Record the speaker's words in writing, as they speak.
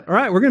All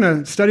right, we're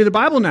going to study the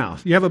Bible now.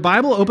 You have a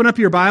Bible? Open up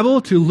your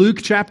Bible to Luke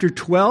chapter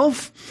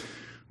 12.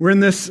 We're in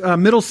this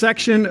middle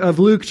section of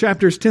Luke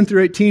chapters 10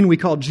 through 18 we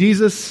call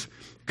Jesus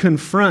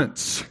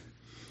Confronts.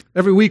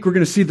 Every week we're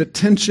going to see the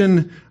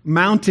tension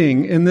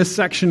mounting in this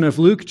section of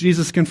Luke.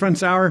 Jesus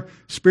confronts our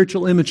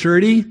spiritual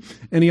immaturity,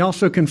 and he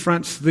also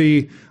confronts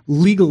the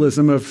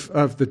legalism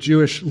of the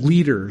Jewish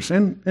leaders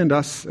and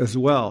us as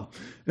well.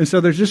 And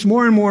so there's just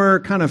more and more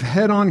kind of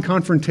head-on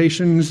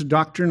confrontations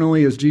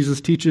doctrinally as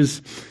Jesus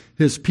teaches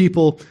his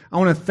people. I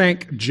want to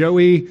thank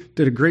Joey.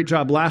 Did a great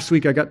job last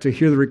week. I got to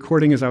hear the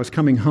recording as I was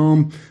coming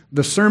home.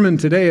 The sermon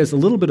today is a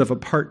little bit of a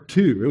part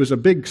two. It was a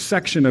big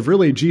section of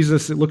really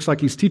Jesus. It looks like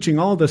he's teaching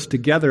all this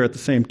together at the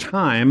same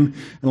time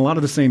and a lot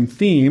of the same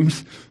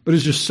themes, but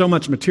it's just so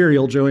much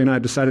material. Joey and I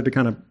decided to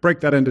kind of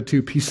break that into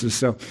two pieces.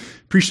 So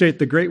appreciate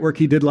the great work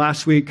he did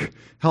last week,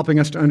 helping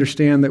us to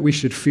understand that we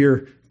should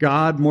fear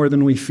God more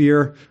than we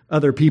fear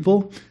other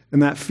people.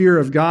 And that fear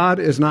of God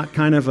is not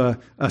kind of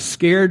a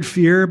scared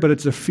fear, but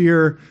it's a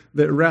fear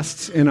that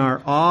rests in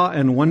our awe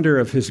and wonder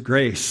of his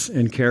grace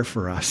and care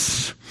for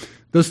us.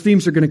 Those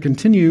themes are going to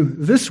continue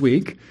this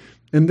week.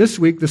 And this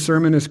week, the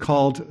sermon is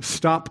called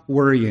Stop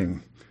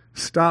Worrying.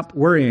 Stop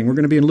Worrying. We're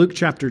going to be in Luke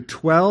chapter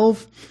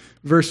 12,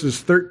 verses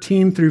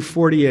 13 through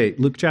 48.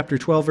 Luke chapter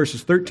 12,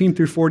 verses 13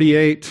 through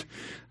 48.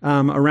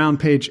 Around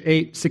page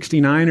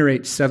 869 or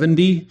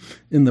 870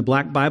 in the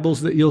black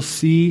Bibles that you'll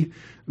see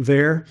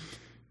there.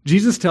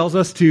 Jesus tells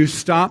us to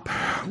stop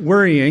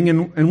worrying,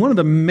 and one of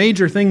the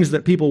major things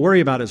that people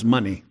worry about is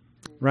money,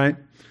 right?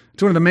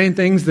 It's one of the main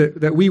things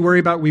that we worry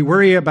about. We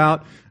worry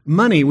about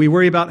money. We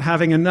worry about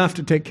having enough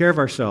to take care of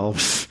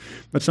ourselves.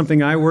 That's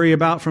something I worry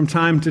about from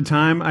time to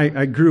time.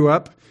 I grew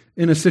up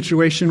in a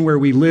situation where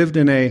we lived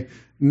in a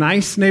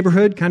nice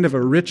neighborhood, kind of a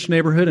rich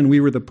neighborhood, and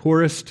we were the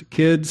poorest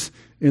kids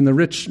in the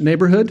rich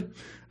neighborhood.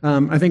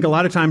 I think a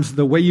lot of times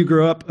the way you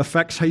grow up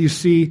affects how you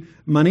see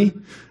money.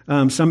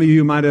 Some of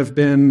you might have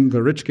been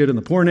the rich kid in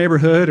the poor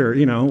neighborhood,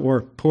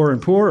 or poor and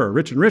poor, or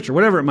rich and rich, or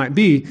whatever it might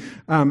be.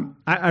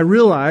 I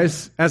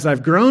realize as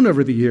I've grown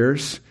over the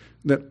years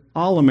that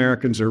all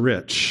Americans are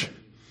rich.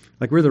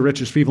 Like we're the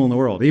richest people in the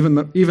world,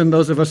 even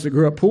those of us that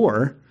grew up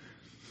poor.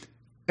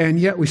 And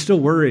yet we still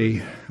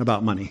worry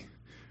about money.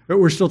 But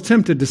we're still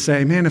tempted to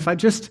say, man, if I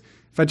just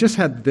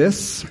had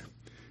this,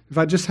 if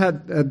I just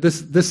had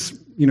this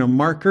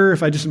marker,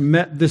 if I just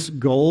met this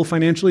goal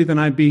financially, then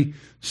I'd be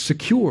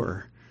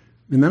secure.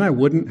 And then I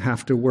wouldn't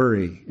have to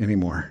worry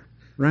anymore,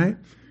 right?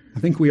 I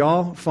think we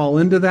all fall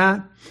into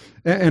that.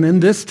 And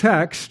in this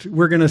text,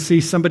 we're going to see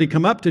somebody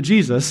come up to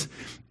Jesus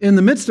in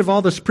the midst of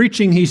all this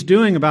preaching he's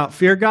doing about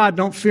fear God,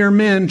 don't fear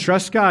men,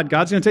 trust God.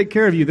 God's going to take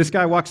care of you. This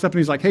guy walks up and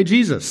he's like, hey,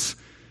 Jesus,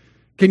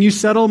 can you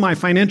settle my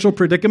financial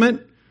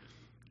predicament?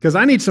 Because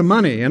I need some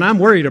money and I'm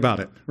worried about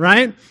it,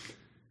 right?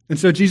 And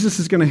so Jesus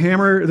is going to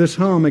hammer this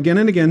home again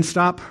and again.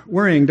 Stop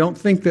worrying. Don't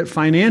think that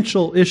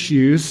financial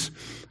issues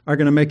are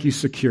going to make you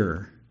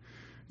secure.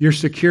 Your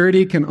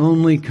security can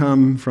only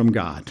come from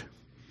God.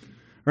 All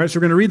right, so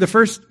we're going to read the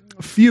first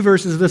few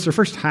verses of this, or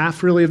first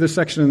half really of this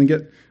section, and then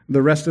get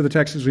the rest of the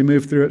text as we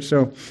move through it.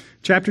 So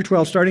chapter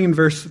 12, starting in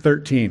verse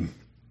 13.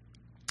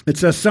 It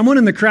says, someone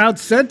in the crowd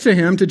said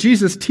to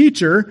Jesus,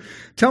 Teacher,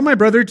 tell my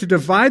brother to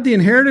divide the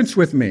inheritance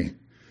with me.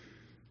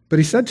 But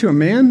he said to him,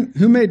 Man,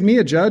 who made me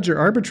a judge or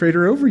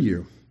arbitrator over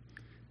you?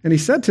 And he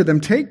said to them,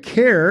 Take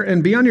care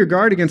and be on your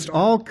guard against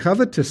all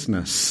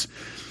covetousness,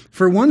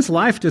 for one's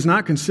life does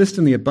not consist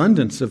in the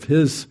abundance of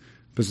his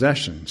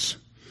possessions.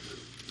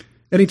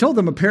 And he told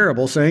them a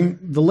parable, saying,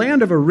 The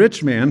land of a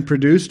rich man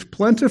produced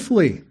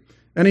plentifully.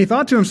 And he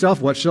thought to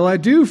himself, What shall I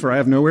do? For I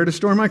have nowhere to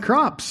store my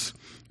crops.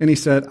 And he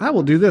said, I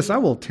will do this. I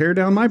will tear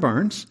down my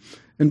barns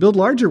and build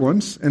larger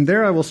ones, and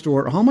there I will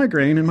store all my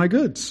grain and my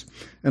goods.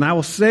 And I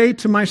will say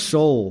to my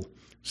soul,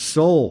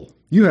 Soul,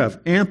 you have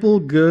ample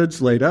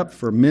goods laid up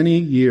for many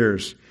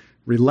years.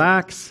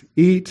 Relax,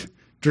 eat,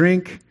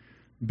 drink,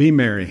 be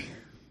merry.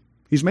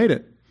 He's made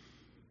it.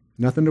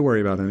 Nothing to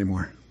worry about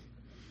anymore.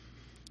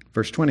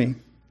 Verse 20,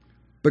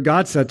 But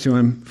God said to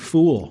him,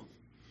 Fool,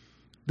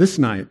 this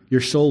night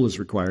your soul is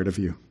required of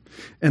you.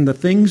 And the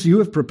things you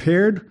have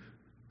prepared,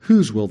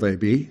 whose will they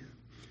be?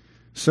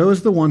 So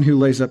is the one who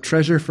lays up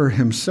treasure for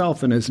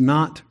himself and is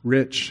not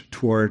rich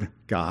toward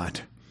God.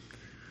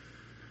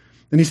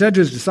 And he said to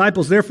his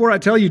disciples, Therefore I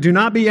tell you, do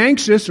not be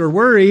anxious or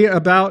worry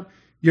about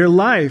your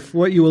life,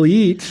 what you will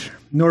eat,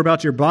 nor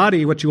about your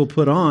body, what you will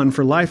put on.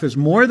 For life is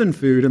more than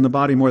food, and the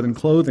body more than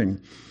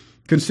clothing.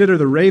 Consider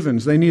the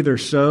ravens. They neither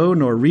sow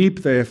nor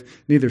reap. They have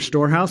neither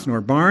storehouse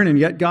nor barn, and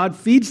yet God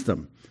feeds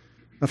them.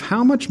 Of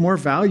how much more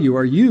value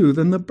are you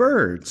than the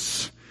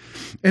birds?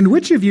 And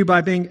which of you,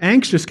 by being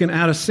anxious, can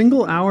add a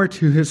single hour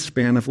to his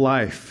span of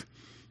life?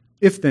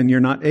 If then you're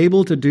not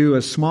able to do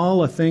as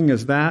small a thing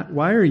as that,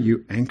 why are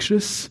you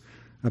anxious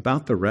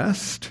about the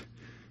rest?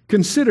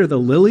 Consider the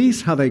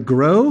lilies, how they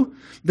grow.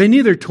 They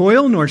neither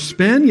toil nor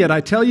spin, yet I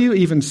tell you,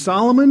 even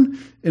Solomon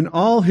in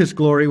all his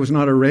glory was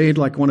not arrayed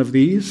like one of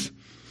these.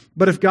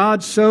 But if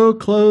God so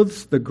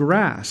clothes the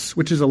grass,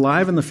 which is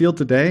alive in the field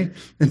today,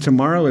 and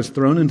tomorrow is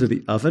thrown into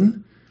the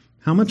oven,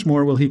 how much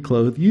more will he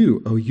clothe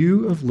you, O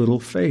you of little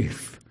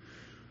faith?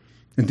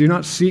 And do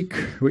not seek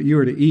what you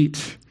are to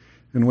eat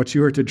and what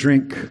you are to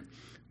drink,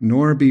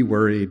 nor be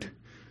worried.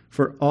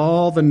 For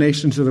all the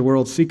nations of the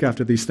world seek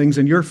after these things,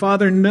 and your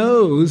Father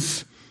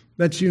knows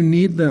that you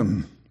need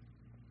them.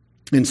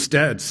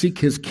 Instead, seek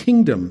his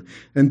kingdom,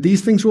 and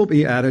these things will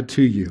be added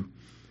to you.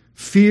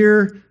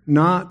 Fear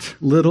not,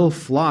 little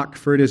flock,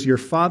 for it is your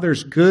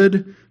Father's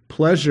good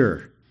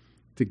pleasure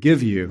to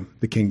give you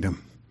the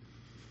kingdom.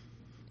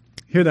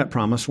 Hear that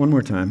promise one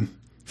more time.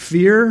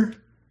 Fear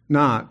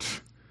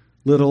not,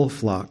 little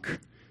flock,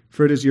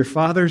 for it is your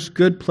Father's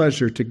good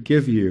pleasure to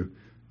give you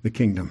the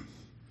kingdom.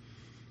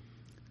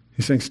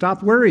 He's saying,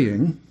 stop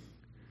worrying,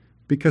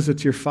 because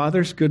it's your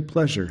Father's good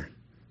pleasure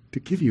to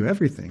give you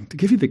everything, to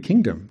give you the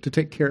kingdom, to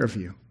take care of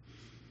you.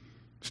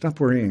 Stop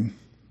worrying.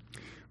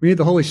 We need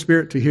the Holy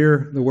Spirit to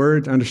hear the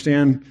word, to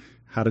understand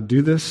how to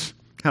do this,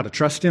 how to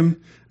trust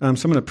him. So I'm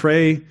going to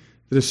pray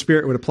that his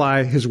Spirit would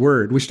apply his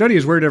word. We study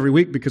his word every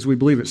week because we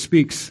believe it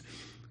speaks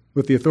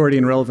with the authority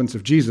and relevance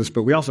of Jesus,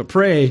 but we also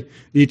pray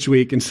each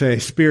week and say,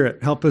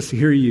 Spirit, help us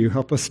hear you,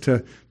 help us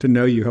to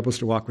know you, help us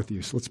to walk with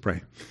you. So let's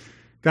pray.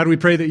 God, we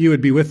pray that you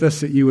would be with us,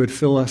 that you would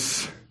fill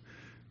us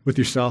with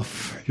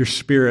yourself, your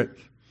Spirit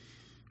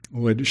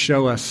would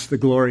show us the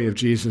glory of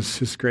Jesus,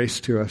 his grace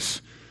to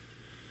us,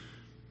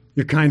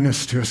 your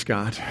kindness to us,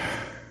 God.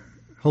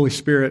 Holy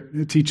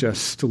Spirit, teach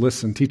us to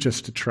listen, teach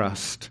us to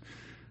trust.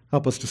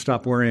 Help us to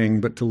stop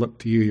worrying, but to look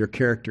to you, your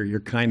character,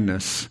 your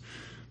kindness,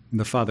 and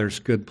the Father's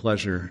good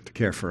pleasure to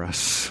care for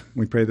us.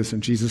 We pray this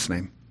in Jesus'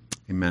 name.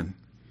 Amen.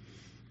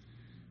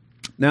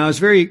 Now, I was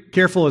very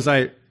careful as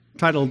I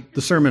titled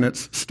the sermon.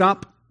 It's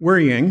Stop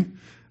Worrying,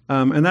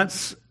 and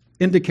that's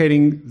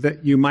indicating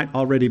that you might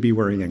already be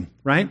worrying,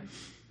 right?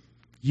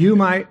 You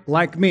might,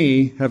 like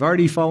me, have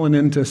already fallen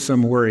into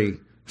some worry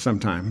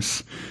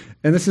sometimes.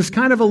 And this is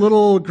kind of a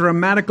little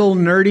grammatical,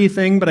 nerdy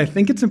thing, but I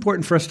think it's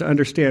important for us to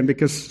understand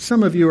because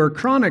some of you are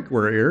chronic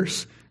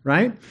worriers,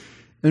 right?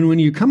 And when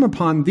you come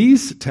upon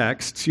these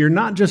texts, you're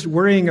not just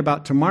worrying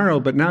about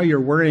tomorrow, but now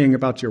you're worrying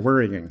about your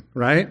worrying,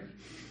 right?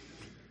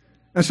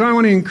 And so I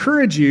want to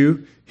encourage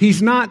you,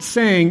 he's not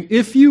saying,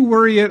 if you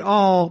worry at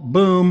all,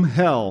 boom,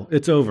 hell,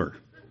 it's over,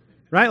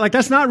 right? Like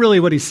that's not really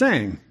what he's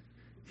saying.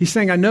 He's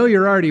saying, I know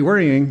you're already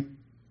worrying.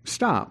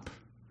 Stop.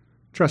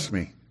 Trust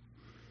me.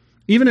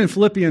 Even in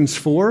Philippians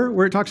 4,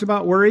 where it talks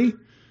about worry,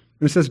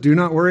 and it says, do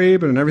not worry,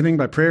 but in everything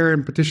by prayer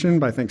and petition,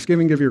 by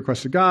thanksgiving, give your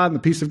requests to God, and the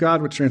peace of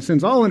God, which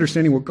transcends all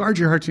understanding, will guard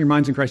your hearts and your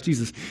minds in Christ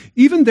Jesus.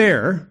 Even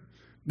there,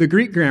 the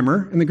Greek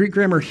grammar, and the Greek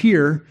grammar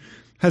here,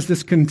 has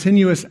this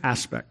continuous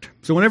aspect.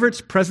 So whenever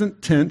it's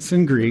present tense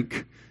in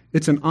Greek,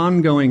 it's an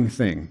ongoing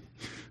thing.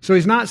 So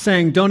he's not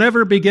saying, don't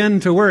ever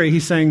begin to worry.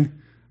 He's saying,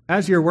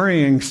 as you're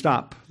worrying,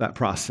 stop that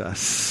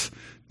process.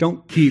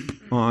 Don't keep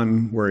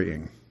on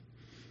worrying.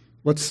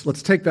 Let's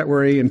take that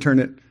worry and turn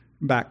it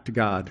back to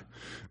God.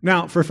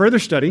 Now, for further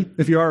study,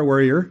 if you are a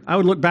worrier, I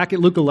would look back at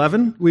Luke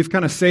 11. We've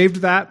kind of saved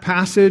that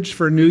passage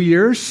for New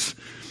Year's.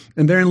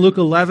 And there in Luke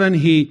 11,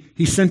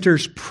 he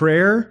centers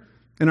prayer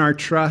and our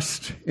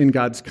trust in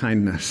God's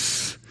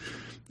kindness.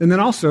 And then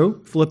also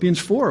Philippians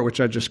 4,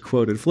 which I just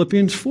quoted.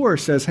 Philippians 4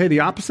 says, hey, the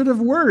opposite of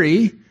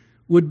worry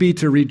would be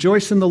to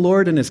rejoice in the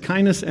Lord and his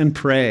kindness and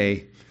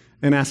pray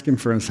and ask him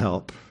for his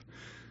help.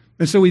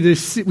 And so we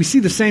see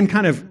the same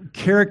kind of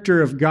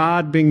character of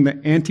God being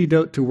the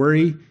antidote to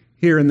worry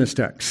here in this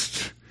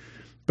text.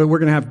 But we're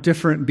going to have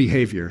different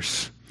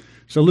behaviors.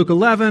 So Luke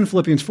 11,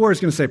 Philippians 4 is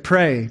going to say,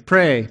 pray,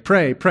 pray,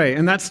 pray, pray.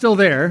 And that's still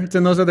there. It's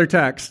in those other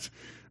texts.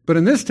 But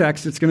in this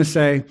text, it's going to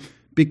say,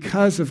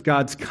 because of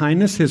God's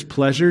kindness, his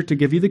pleasure to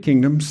give you the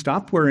kingdom,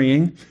 stop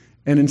worrying,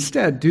 and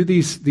instead do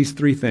these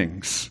three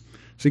things.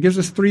 So he gives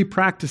us three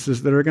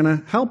practices that are going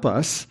to help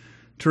us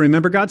to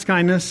remember God's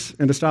kindness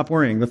and to stop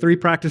worrying. The three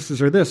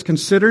practices are this: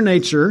 consider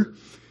nature,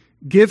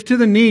 give to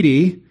the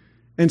needy,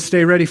 and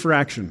stay ready for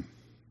action.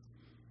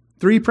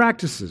 Three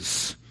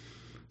practices.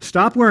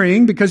 Stop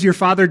worrying because your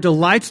Father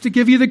delights to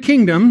give you the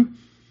kingdom,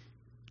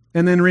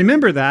 and then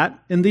remember that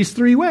in these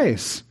three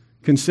ways.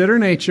 Consider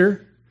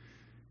nature,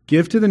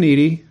 give to the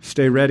needy,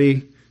 stay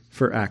ready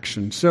for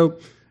action. So,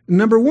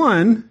 number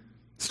one,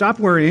 stop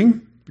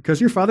worrying because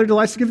your Father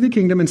delights to give you the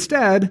kingdom.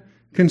 Instead,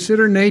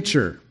 consider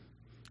nature.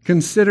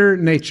 Consider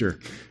nature.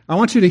 I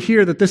want you to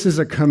hear that this is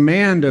a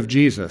command of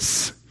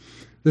Jesus.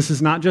 This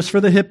is not just for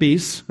the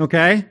hippies,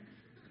 okay?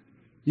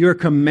 You are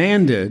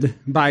commanded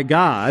by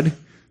God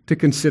to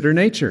consider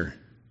nature,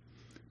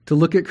 to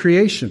look at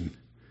creation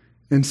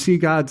and see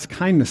God's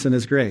kindness and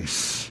his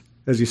grace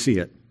as you see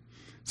it.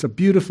 It's a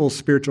beautiful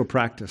spiritual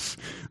practice.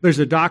 There's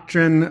a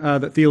doctrine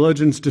that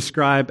theologians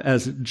describe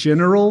as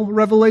general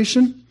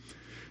revelation.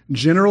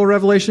 General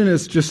revelation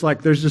is just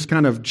like there's this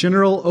kind of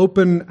general,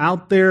 open,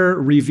 out there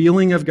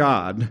revealing of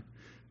God,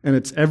 and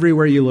it's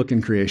everywhere you look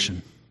in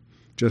creation.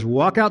 Just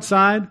walk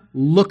outside,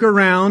 look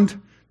around,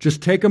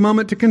 just take a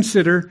moment to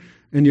consider,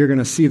 and you're going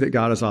to see that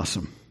God is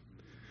awesome.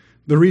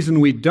 The reason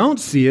we don't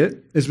see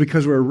it is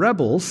because we're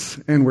rebels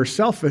and we're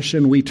selfish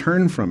and we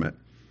turn from it.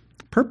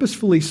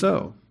 Purposefully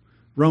so.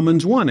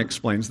 Romans 1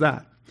 explains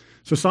that.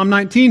 So Psalm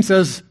 19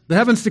 says, the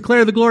heavens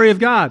declare the glory of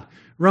God.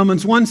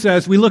 Romans 1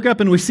 says, we look up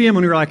and we see him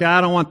and we're like,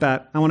 I don't want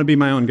that. I want to be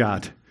my own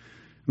God.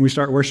 And we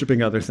start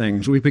worshiping other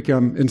things. We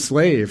become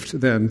enslaved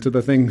then to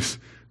the things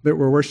that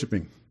we're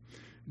worshiping.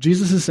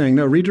 Jesus is saying,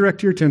 no,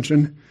 redirect your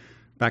attention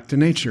back to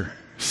nature.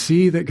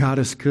 See that God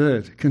is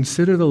good.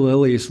 Consider the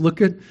lilies.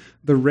 Look at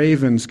the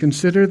ravens.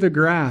 Consider the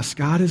grass.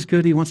 God is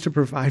good. He wants to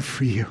provide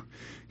for you.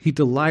 He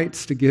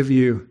delights to give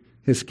you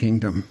his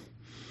kingdom.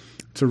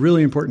 It's a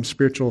really important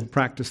spiritual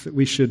practice that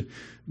we should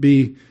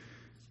be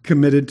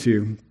committed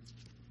to.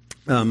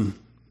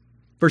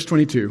 Verse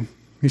 22,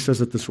 he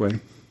says it this way.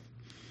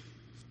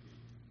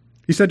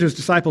 He said to his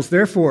disciples,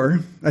 therefore,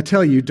 I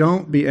tell you,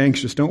 don't be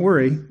anxious. Don't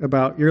worry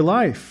about your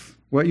life,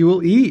 what you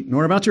will eat,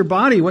 nor about your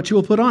body, what you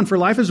will put on. For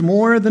life is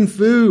more than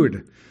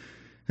food,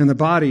 and the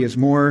body is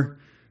more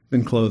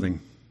than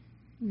clothing.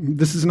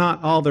 This is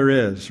not all there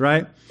is,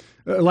 right?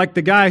 Like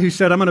the guy who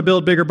said, I'm going to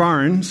build bigger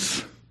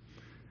barns,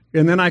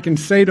 and then I can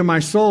say to my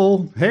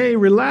soul, hey,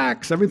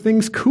 relax,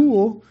 everything's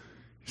cool.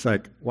 He's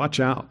like, watch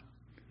out.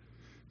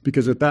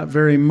 Because at that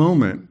very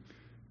moment,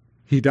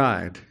 he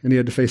died, and he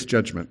had to face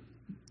judgment.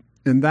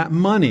 And that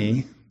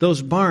money,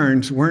 those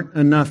barns, weren't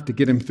enough to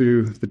get him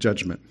through the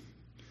judgment.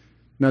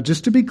 Now,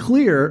 just to be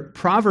clear,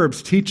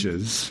 Proverbs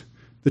teaches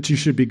that you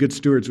should be good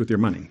stewards with your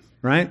money,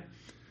 right?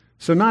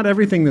 So not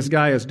everything this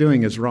guy is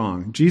doing is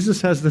wrong.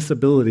 Jesus has this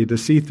ability to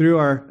see through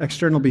our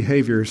external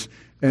behaviors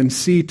and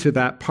see to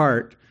that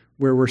part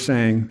where we're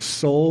saying,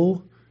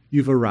 soul,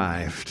 you've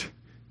arrived.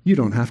 You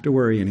don't have to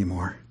worry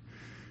anymore.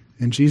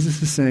 And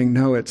Jesus is saying,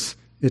 no, it's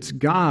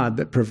God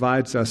that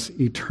provides us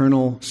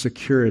eternal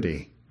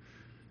security.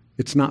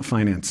 It's not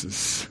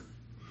finances.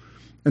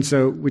 And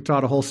so we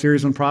taught a whole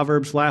series on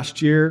Proverbs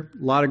last year.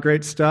 A lot of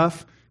great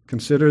stuff.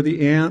 Consider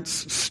the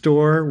ants,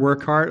 store,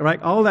 work hard.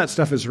 Right? All of that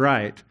stuff is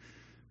right.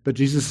 But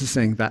Jesus is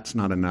saying that's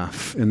not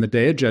enough. In the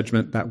day of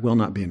judgment, that will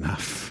not be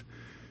enough.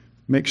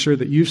 Make sure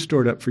that you've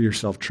stored up for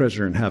yourself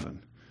treasure in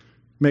heaven.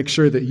 Make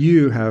sure that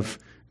you have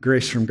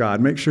grace from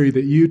God. Make sure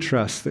that you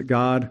trust that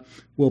God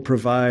will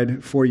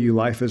provide for you.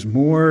 Life is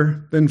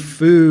more than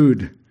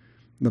food,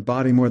 the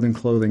body more than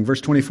clothing. Verse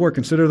 24,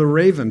 consider the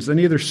ravens. They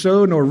neither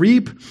sow nor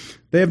reap.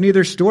 They have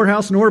neither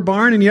storehouse nor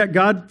barn, and yet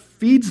God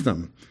feeds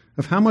them.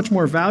 Of how much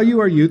more value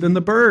are you than the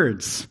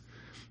birds?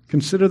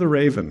 Consider the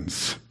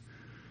ravens.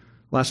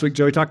 Last week,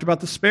 Joey talked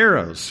about the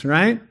sparrows,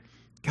 right?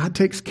 God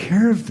takes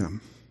care of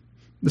them.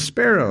 The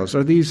sparrows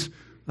are these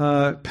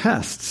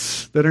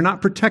pests that are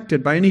not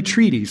protected by any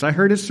treaties. I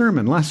heard his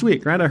sermon last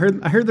week, right? I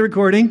heard the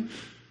recording,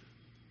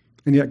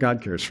 and yet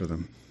God cares for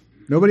them.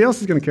 Nobody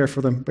else is going to care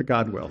for them, but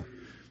God will.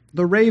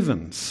 The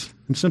ravens.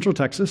 In Central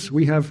Texas,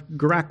 we have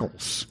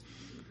grackles.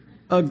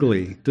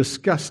 Ugly,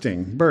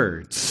 disgusting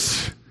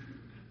birds.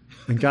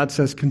 And God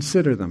says,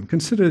 consider them.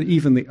 Consider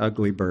even the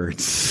ugly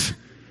birds.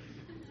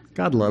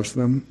 God loves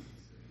them.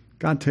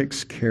 God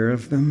takes care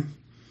of them.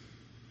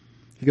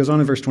 He goes on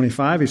in verse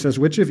 25, he says,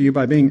 which of you,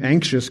 by being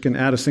anxious, can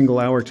add a single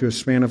hour to a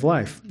span of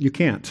life? You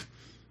can't.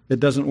 It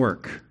doesn't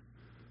work.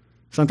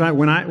 Sometimes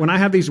when I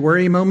have these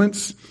worry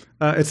moments,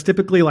 it's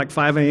typically like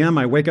 5 a.m.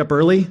 I wake up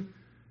early,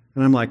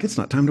 and I'm like, it's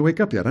not time to wake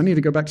up yet. I need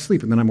to go back to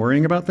sleep. And then I'm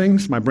worrying about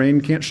things. My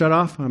brain can't shut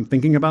off. I'm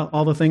thinking about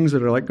all the things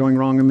that are like going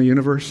wrong in the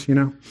universe, you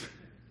know.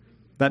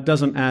 That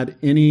doesn't add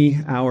any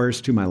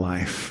hours to my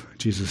life,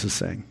 Jesus is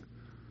saying.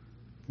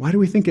 Why do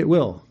we think it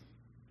will?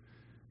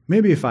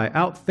 Maybe if I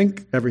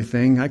outthink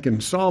everything, I can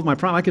solve my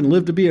problem. I can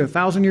live to be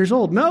 1,000 years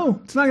old. No,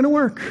 it's not going to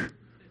work.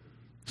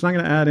 It's not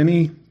going to add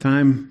any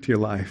time to your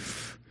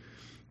life.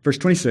 Verse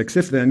 26,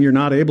 if then you're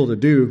not able to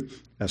do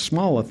as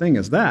small a thing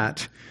as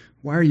that,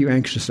 why are you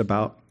anxious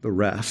about the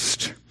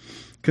rest?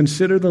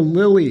 Consider the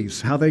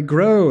lilies, how they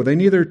grow. They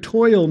neither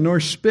toil nor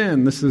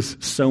spin. This is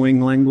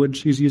sewing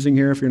language he's using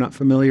here. If you're not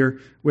familiar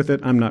with it,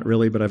 I'm not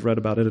really, but I've read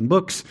about it in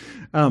books.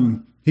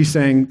 He's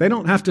saying they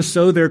don't have to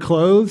sew their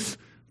clothes,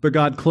 but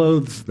God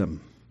clothes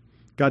them.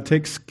 God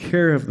takes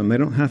care of them. They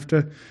don't have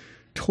to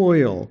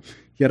toil.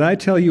 Yet I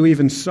tell you,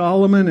 even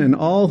Solomon in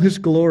all his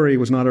glory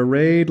was not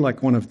arrayed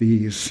like one of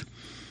these.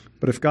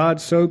 But if God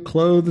so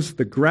clothes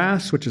the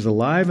grass, which is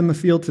alive in the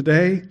field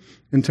today,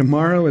 and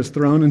tomorrow is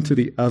thrown into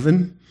the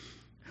oven,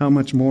 how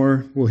much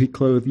more will he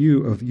clothe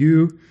you,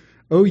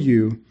 O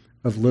you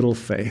of little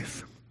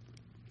faith?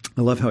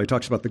 I love how he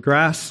talks about the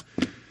grass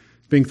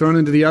being thrown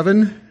into the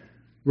oven.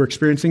 We're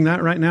experiencing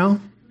that right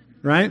now,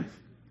 right?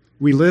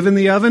 We live in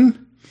the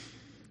oven.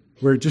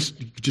 You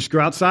just go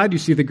outside, you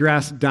see the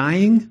grass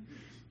dying.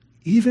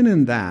 Even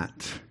in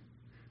that,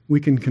 we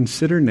can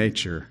consider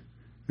nature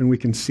and we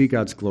can see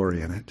God's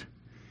glory in it.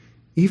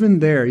 Even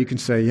there, you can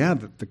say, yeah,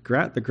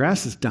 the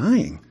grass is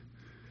dying.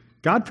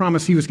 God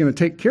promised he was going to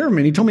take care of me,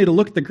 and he told me to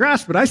look at the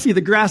grass, but I see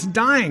the grass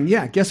dying.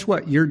 Yeah, guess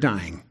what? You're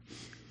dying.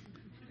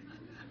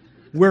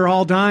 We're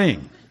all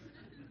dying.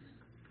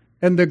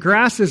 And the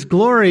grass's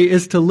glory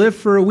is to live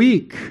for a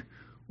week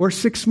or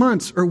 6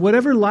 months or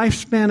whatever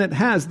lifespan it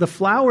has. The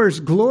flower's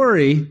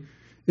glory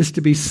is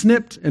to be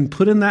snipped and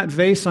put in that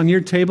vase on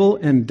your table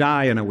and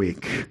die in a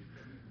week.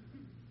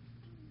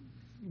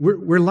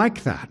 We're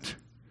like that.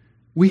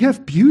 We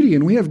have beauty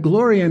and we have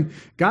glory, and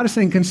God is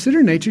saying,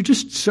 consider nature,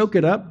 just soak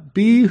it up,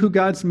 be who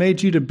God's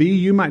made you to be.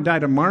 You might die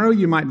tomorrow,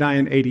 you might die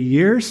in 80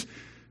 years,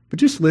 but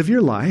just live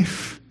your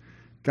life.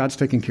 God's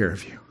taking care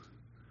of you.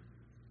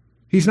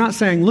 He's not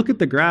saying, look at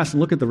the grass and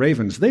look at the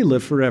ravens. They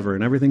live forever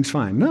and everything's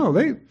fine. No,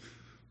 they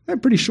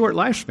have pretty short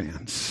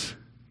lifespans.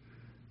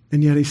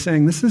 And yet he's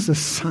saying this is a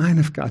sign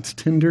of God's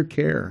tender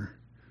care.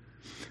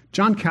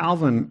 John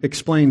Calvin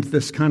explained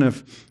this kind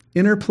of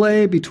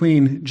interplay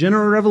between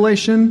general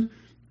revelation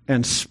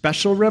and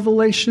special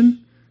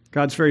revelation,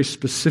 God's very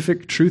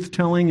specific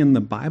truth-telling in the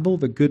Bible,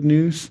 the good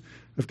news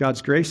of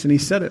God's grace. And he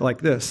said it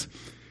like this.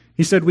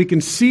 He said, we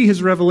can see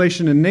his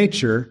revelation in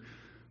nature,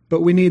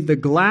 but we need the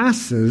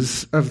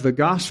glasses of the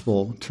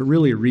gospel to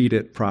really read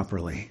it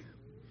properly.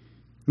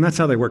 And that's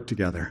how they work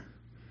together.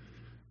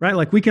 Right?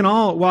 Like we can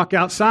all walk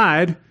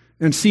outside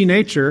and see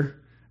nature,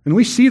 and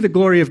we see the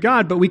glory of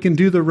God, but we can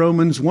do the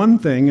Romans 1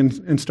 thing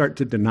and start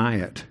to deny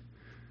it.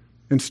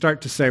 And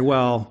start to say,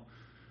 well,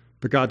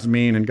 but God's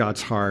mean and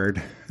God's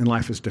hard and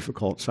life is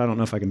difficult, so I don't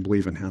know if I can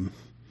believe in him.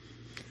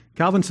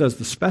 Calvin says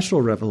the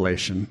special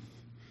revelation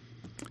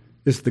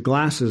is the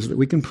glasses that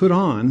we can put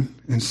on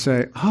and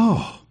say,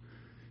 oh,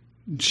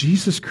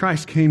 Jesus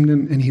Christ came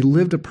in and he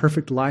lived a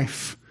perfect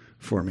life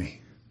for me.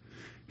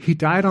 He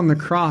died on the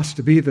cross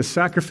to be the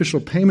sacrificial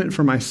payment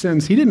for my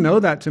sins. He didn't owe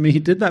that to me. He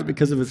did that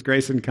because of his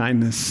grace and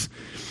kindness.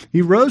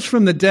 He rose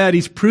from the dead.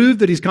 He's proved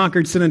that he's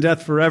conquered sin and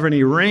death forever, and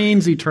he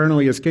reigns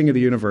eternally as King of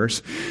the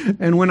universe.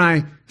 And when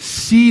I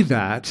see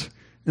that,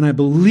 and I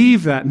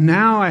believe that,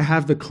 now I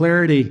have the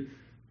clarity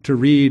to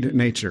read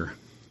nature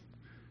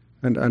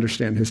and to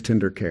understand his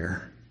tender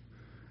care.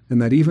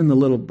 And that even the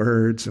little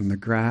birds and the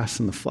grass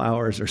and the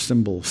flowers are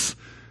symbols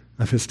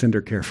of his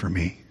tender care for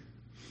me.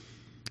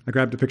 I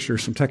grabbed a picture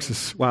of some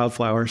Texas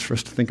wildflowers for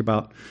us to think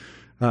about.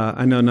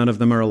 I know none of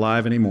them are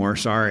alive anymore,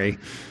 sorry.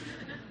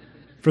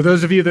 For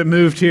those of you that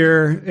moved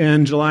here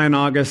in July and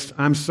August,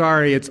 I'm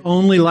sorry, it's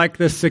only like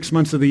this 6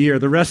 months of the year.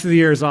 The rest of the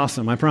year is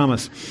awesome, I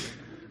promise.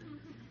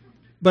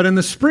 But in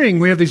the spring,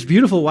 we have these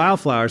beautiful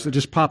wildflowers that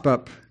just pop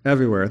up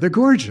everywhere. They're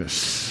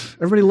gorgeous.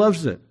 Everybody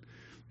loves it.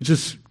 It's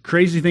just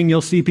crazy thing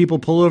you'll see people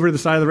pull over to the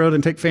side of the road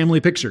and take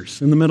family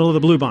pictures in the middle of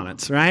the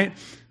bluebonnets, right?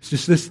 It's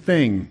just this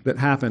thing that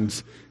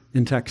happens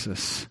in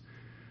Texas.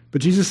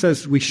 But Jesus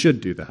says we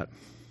should do that.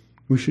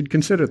 We should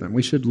consider them.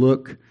 We should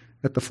look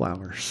at the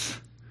flowers.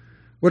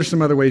 What are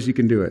some other ways you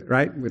can do it,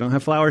 right? We don't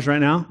have flowers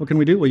right now. What can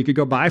we do? Well, you could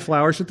go buy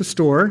flowers at the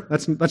store.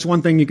 That's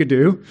one thing you could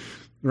do,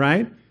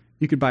 right?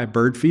 You could buy a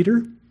bird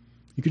feeder.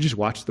 You could just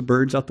watch the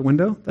birds out the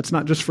window. That's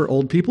not just for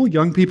old people.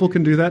 Young people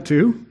can do that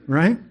too,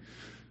 right?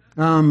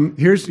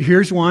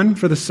 Here's one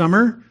for the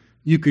summer.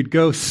 You could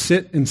go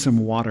sit in some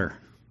water.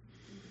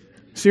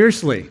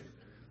 Seriously.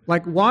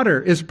 Like water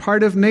is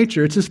part of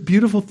nature. It's this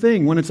beautiful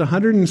thing. When it's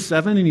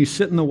 107 and you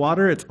sit in the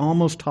water, it's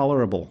almost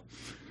tolerable.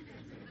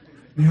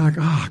 And you're like,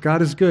 oh,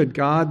 God is good.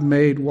 God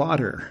made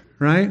water,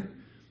 right?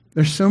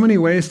 There's so many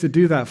ways to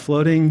do that.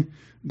 Floating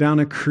down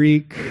a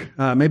creek,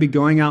 maybe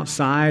going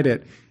outside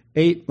at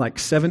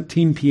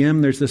 17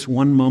 p.m. There's this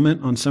one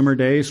moment on summer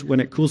days when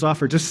it cools off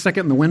for just a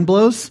second and the wind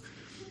blows.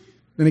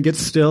 Then it gets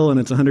still and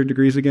it's 100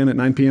 degrees again at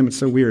 9 p.m. It's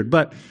so weird.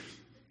 But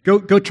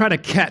go try to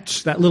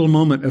catch that little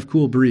moment of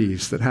cool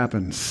breeze that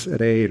happens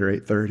at 8 or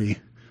 8:30.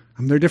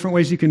 There are different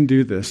ways you can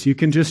do this. You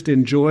can just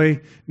enjoy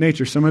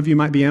nature. Some of you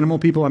might be animal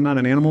people. I'm not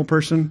an animal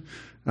person,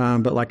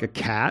 but like a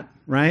cat,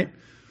 right?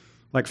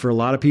 Like for a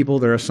lot of people,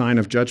 they're a sign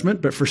of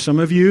judgment. But for some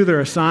of you,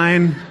 they're a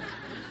sign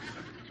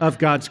of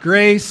God's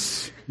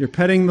grace. You're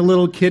petting the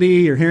little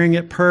kitty. You're hearing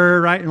it purr,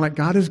 right? And you're like,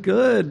 God is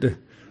good.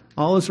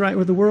 All is right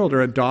with the world.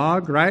 Or a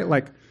dog, right?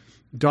 Like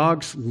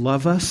dogs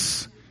love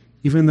us,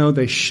 even though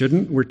they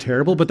shouldn't. We're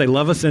terrible, but they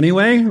love us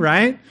anyway,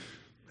 right?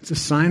 It's a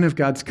sign of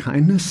God's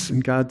kindness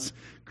and God's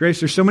grace.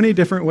 There's so many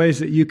different ways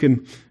that you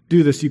can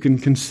do this. You can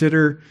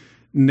consider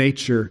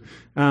nature.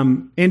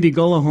 Andy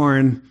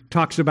Gullahorn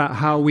talks about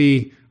how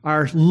we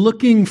are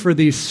looking for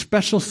these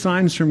special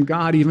signs from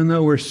God, even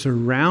though we're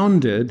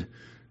surrounded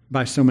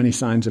by so many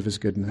signs of his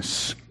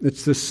goodness.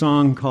 It's this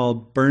song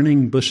called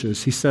Burning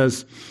Bushes. He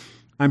says,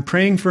 I'm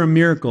praying for a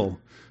miracle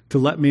to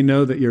let me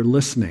know that you're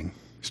listening.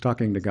 He's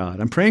talking to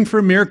God. I'm praying for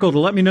a miracle to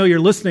let me know you're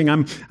listening.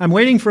 I'm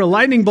waiting for a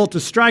lightning bolt to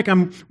strike.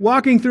 I'm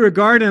walking through a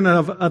garden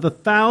of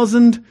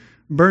 1,000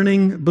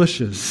 burning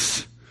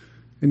bushes,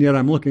 and yet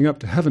I'm looking up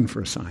to heaven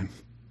for a sign.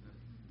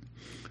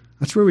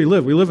 That's where we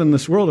live. We live in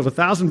this world of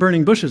 1,000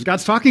 burning bushes.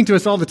 God's talking to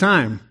us all the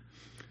time.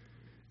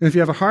 And if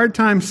you have a hard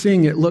time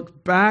seeing it,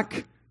 look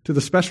back to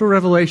the special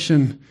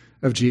revelation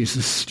of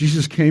Jesus.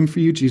 Jesus came for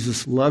you.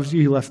 Jesus loves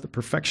you. He left the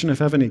perfection of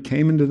heaven. He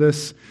came into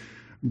this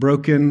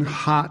broken,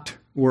 hot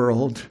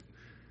world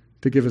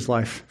to give his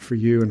life for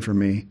you and for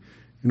me.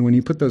 And when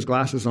you put those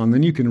glasses on,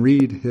 then you can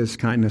read his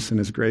kindness and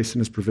his grace and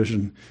his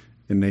provision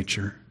in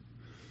nature.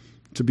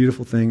 It's a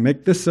beautiful thing.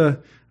 Make this a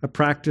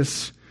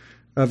practice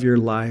of your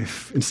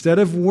life. Instead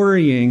of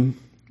worrying,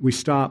 we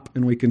stop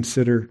and we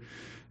consider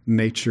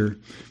nature.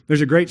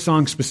 There's a great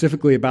song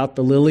specifically about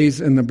the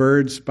lilies and the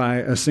birds by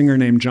a singer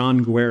named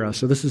John Guerra.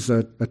 So this is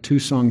a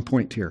two-song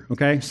point here,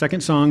 okay?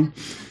 Second song,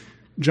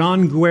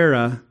 John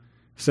Guerra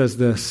says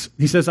this.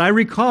 He says, I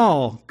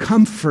recall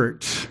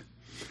comfort.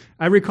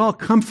 I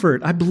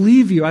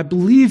believe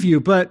you,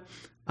 but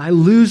I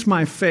lose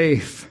my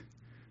faith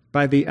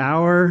by the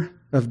hour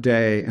of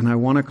day, and I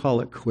want to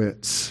call it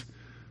quits.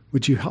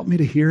 Would you help me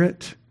to hear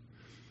it?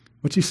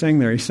 What's he saying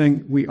there? He's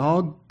saying we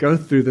all go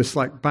through this,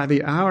 like by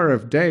the hour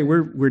of day,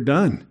 we're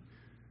done.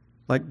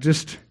 Like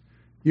just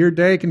your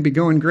day can be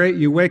going great.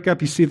 You wake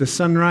up, you see the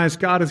sunrise.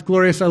 God is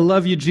glorious. I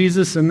love you,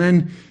 Jesus. And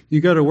then you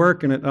go to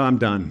work and I'm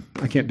done.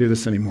 I can't do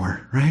this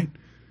anymore, right?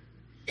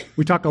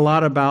 We talk a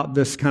lot about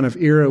this kind of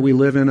era we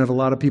live in of a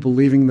lot of people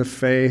leaving the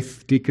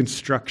faith,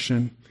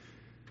 deconstruction.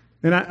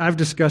 And I've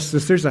discussed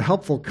this. There's a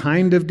helpful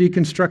kind of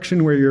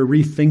deconstruction where you're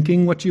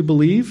rethinking what you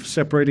believe,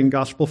 separating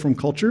gospel from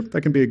culture.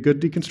 That can be a good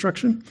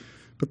deconstruction.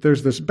 But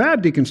there's this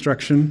bad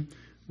deconstruction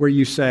where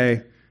you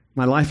say,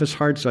 my life is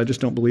hard, so I just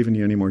don't believe in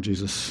you anymore,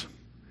 Jesus.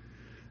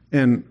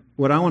 And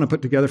what I want to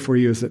put together for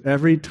you is that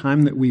every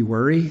time that we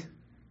worry,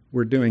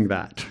 we're doing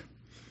that.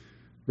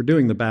 We're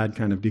doing the bad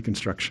kind of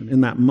deconstruction.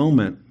 In that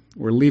moment,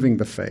 we're leaving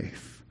the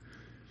faith.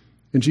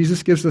 And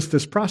Jesus gives us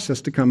this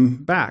process to come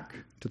back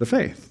to the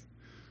faith.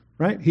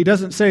 Right? He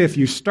doesn't say if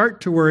you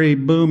start to worry,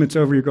 boom, it's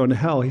over, you're going to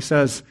hell. He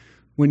says,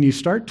 when you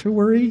start to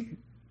worry,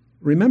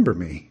 remember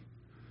me.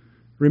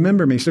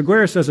 Remember me. So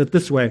Guerra says it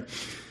this way,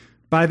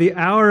 by the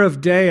hour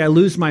of day, I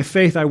lose my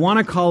faith. I want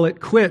to call it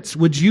quits.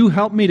 Would you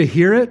help me to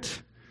hear it?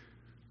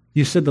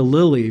 You said the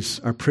lilies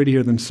are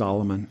prettier than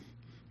Solomon.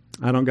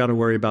 I don't got to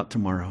worry about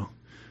tomorrow.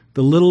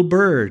 The little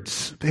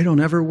birds, they don't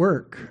ever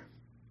work.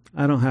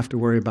 I don't have to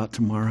worry about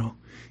tomorrow.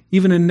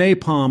 Even a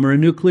napalm or a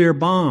nuclear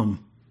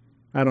bomb,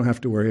 I don't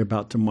have to worry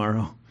about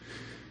tomorrow.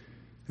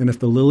 And if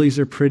the lilies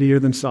are prettier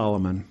than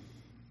Solomon,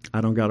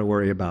 I don't got to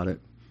worry about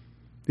it.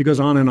 He goes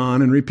on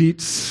and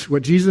repeats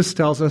what Jesus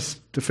tells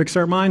us to fix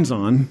our minds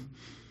on.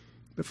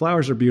 The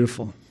flowers are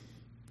beautiful.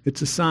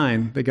 It's a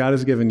sign that God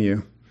has given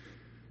you,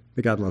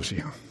 that God loves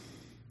you.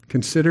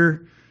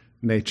 Consider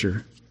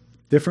nature.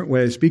 Different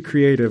ways. Be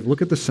creative.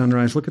 Look at the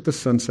sunrise. Look at the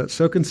sunset.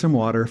 Soak in some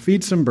water.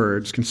 Feed some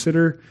birds.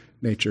 Consider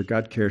nature.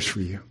 God cares for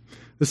you.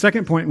 The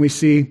second point we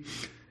see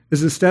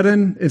is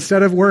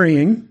instead of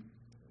worrying,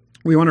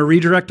 we want to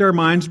redirect our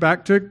minds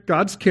back to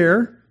God's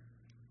care.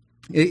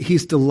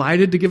 He's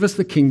delighted to give us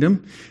the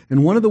kingdom.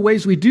 And one of the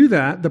ways we do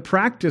that, the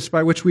practice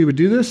by which we would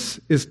do this,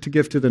 is to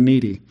give to the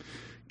needy.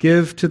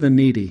 Give to the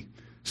needy.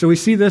 So we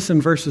see this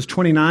in verses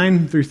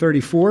 29 through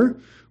 34.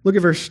 Look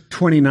at verse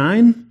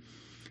 29.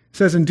 It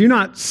says, and do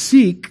not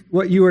seek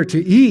what you are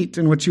to eat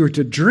and what you are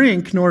to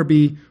drink, nor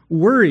be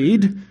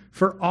worried,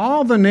 for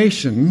all the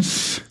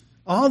nations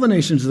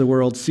of the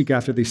world seek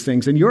after these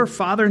things, and your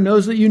Father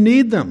knows that you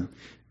need them.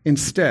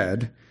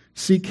 Instead,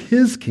 seek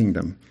his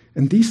kingdom,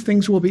 and these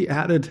things will be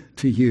added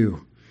to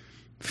you.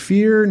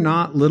 Fear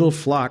not, little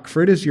flock,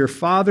 for it is your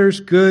Father's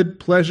good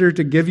pleasure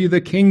to give you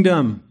the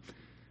kingdom.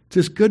 It's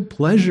his good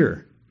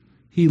pleasure.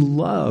 He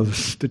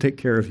loves to take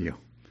care of you.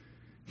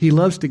 He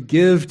loves to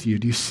give to you.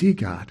 Do you see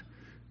God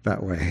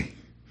that way?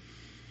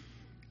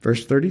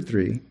 Verse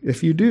 33,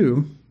 if you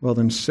do, well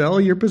then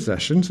sell your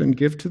possessions and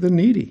give to the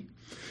needy.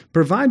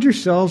 Provide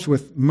yourselves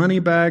with money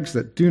bags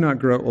that do not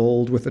grow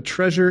old, with a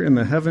treasure in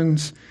the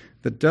heavens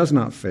that does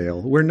not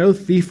fail, where no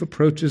thief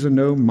approaches and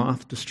no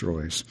moth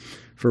destroys.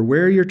 For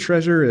where your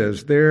treasure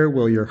is, there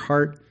will your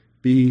heart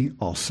be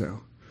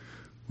also.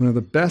 One of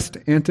the best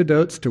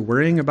antidotes to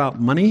worrying about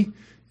money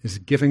is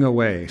giving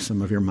away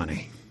some of your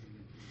money.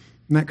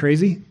 Isn't that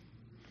crazy?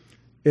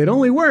 It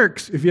only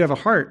works if you have a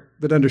heart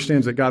that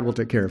understands that God will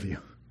take care of you.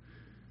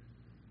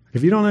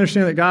 If you don't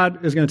understand that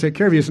God is going to take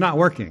care of you, it's not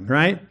working,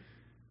 right?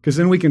 Because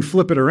then we can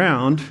flip it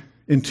around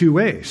in two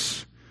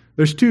ways.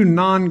 There's two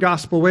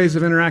non-gospel ways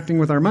of interacting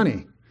with our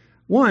money.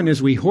 One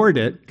is we hoard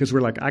it because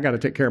we're like, I got to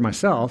take care of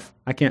myself.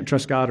 I can't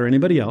trust God or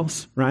anybody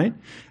else, right?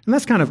 And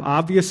that's kind of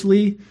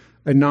obviously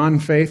a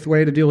non-faith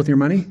way to deal with your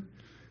money.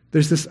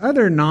 There's this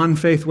other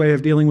non-faith way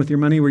of dealing with your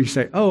money where you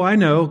say, oh, I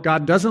know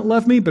God doesn't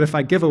love me, but if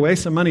I give away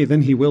some money,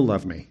 then he will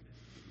love me.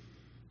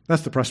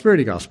 That's the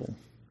prosperity gospel.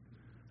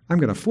 I'm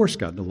going to force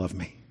God to love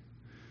me.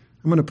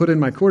 I'm going to put in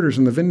my quarters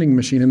in the vending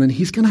machine, and then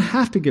he's going to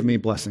have to give me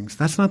blessings.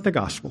 That's not the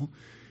gospel.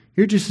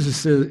 Here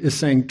Jesus is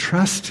saying,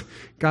 trust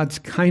God's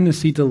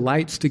kindness. He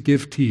delights to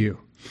give to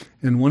you.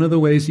 And one of the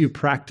ways you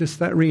practice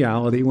that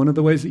reality, one of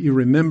the ways that you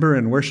remember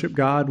and worship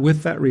God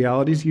with that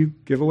reality is you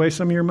give away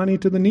some of your money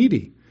to the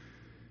needy.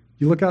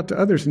 You look out to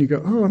others and you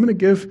go, oh, I'm going to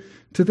give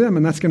to them,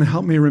 and that's going to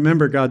help me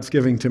remember God's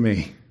giving to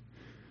me.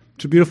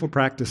 It's a beautiful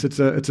practice. It's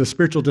a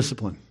spiritual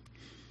discipline.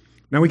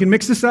 Now, we can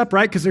mix this up,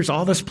 right? Because there's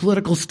all this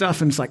political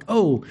stuff, and it's like,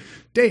 oh,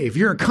 Dave,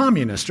 you're a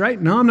communist, right?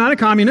 No, I'm not a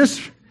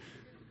communist.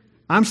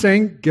 I'm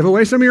saying give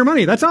away some of your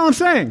money. That's all I'm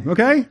saying,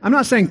 okay? I'm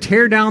not saying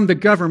tear down the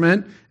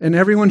government and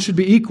everyone should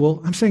be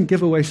equal. I'm saying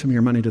give away some of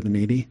your money to the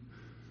needy.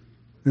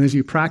 And as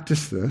you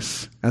practice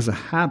this as a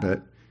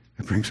habit,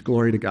 it brings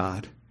glory to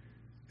God.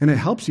 And it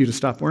helps you to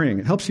stop worrying.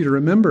 It helps you to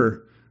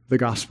remember the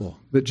gospel,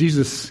 that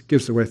Jesus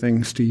gives away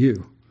things to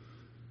you.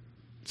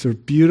 It's a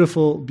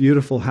beautiful,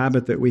 beautiful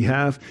habit that we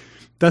have.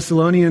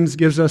 Thessalonians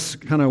gives us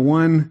kind of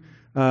one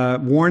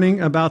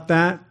warning about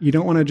that. You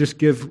don't want to just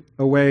give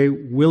away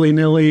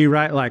willy-nilly,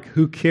 right? Like,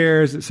 who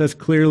cares? It says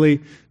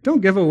clearly,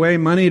 don't give away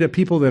money to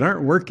people that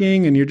aren't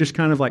working and you're just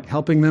kind of like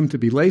helping them to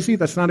be lazy.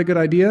 That's not a good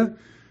idea.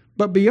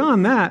 But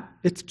beyond that,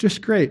 it's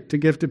just great to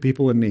give to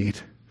people in need.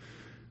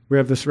 We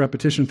have this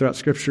repetition throughout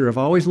Scripture of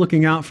always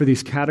looking out for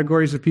these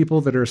categories of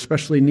people that are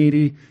especially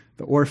needy: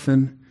 the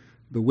orphan,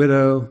 the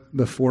widow,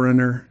 the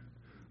foreigner.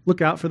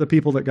 Look out for the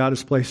people that God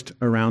has placed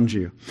around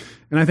you.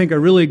 And I think a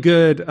really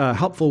good,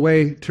 helpful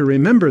way to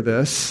remember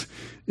this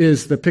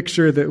is the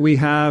picture that we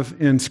have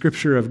in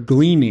Scripture of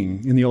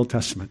gleaning in the Old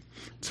Testament.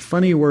 It's a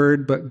funny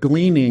word, but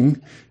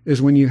gleaning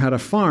is when you had a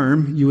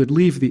farm, you would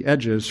leave the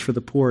edges for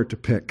the poor to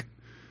pick.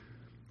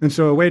 And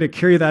so a way to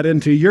carry that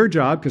into your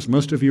job, because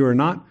most of you are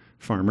not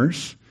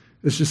farmers,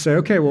 is just say,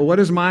 okay, well, what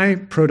is my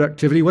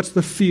productivity? What's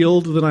the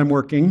field that I'm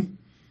working?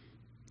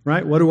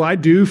 Right? What do I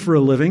do for a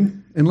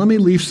living? And let me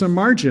leave some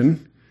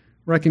margin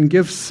where I can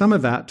give some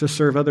of that to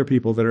serve other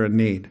people that are in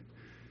need. You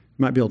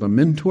might be able to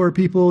mentor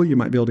people. You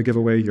might be able to give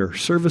away your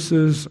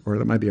services, or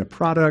that might be a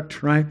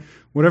product, right?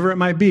 Whatever it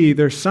might be,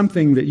 there's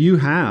something that you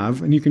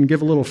have, and you can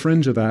give a little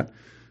fringe of that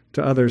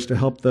to others to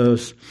help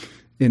those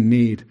in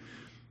need.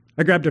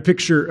 I grabbed a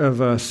picture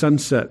of a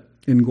sunset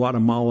in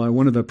Guatemala.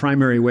 One of the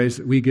primary ways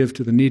that we give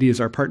to the needy is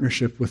our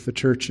partnership with the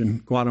church in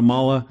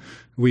Guatemala.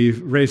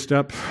 We've raised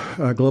up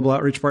a global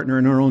outreach partner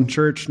in our own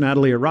church,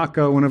 Natalie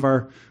Araco, one of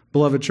our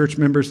beloved church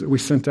members that we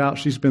sent out.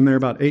 She's been there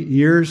about 8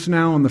 years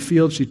now on the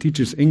field. She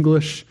teaches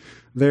English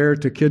there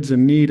to kids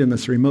in need in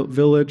this remote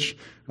village.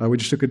 We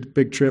just took a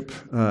big trip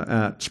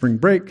at spring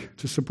break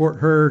to support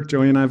her.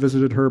 Joey and I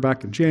visited her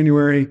back in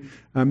January.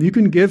 You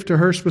can give to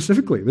her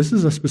specifically. This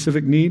is a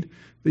specific need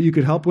that you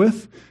could help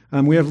with.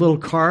 We have little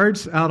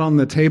cards out on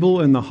the table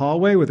in the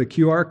hallway with a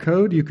QR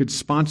code. You could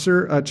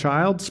sponsor a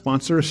child,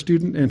 sponsor a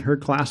student in her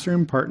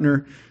classroom,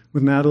 partner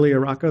with Natalie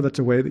Araca. That's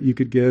a way that you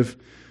could give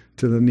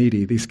to the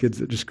needy, these kids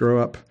that just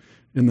grow up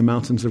in the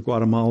mountains of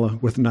Guatemala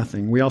with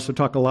nothing. We also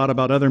talk a lot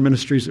about other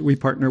ministries that we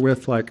partner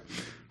with, like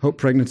Hope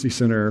Pregnancy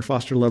Center,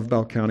 Foster Love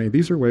Bell County.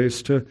 These are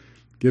ways to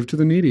give to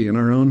the needy in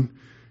our own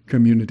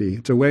community.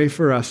 It's a way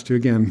for us to,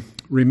 again,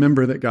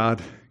 remember that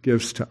God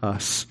gives to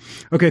us.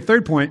 Okay,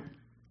 third point,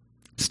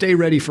 stay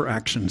ready for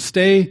action.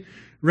 Stay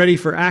ready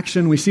for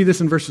action. We see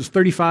this in verses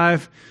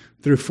 35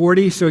 through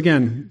 40. So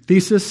again,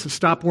 thesis,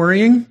 stop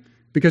worrying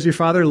because your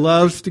Father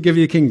loves to give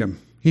you a kingdom.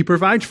 He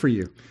provides for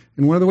you.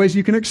 And one of the ways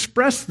you can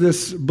express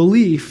this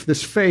belief,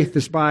 this faith,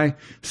 is by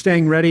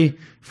staying ready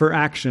for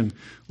action.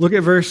 Look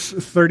at verse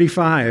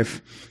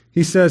 35.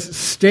 He says,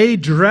 stay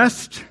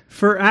dressed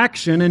for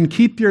action and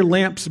keep your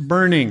lamps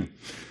burning.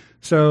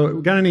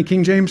 So, got any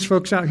King James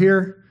folks out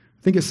here?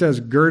 I think it says,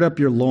 gird up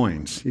your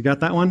loins. You got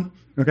that one?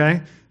 Okay.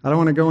 I don't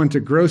want to go into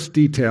gross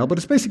detail, but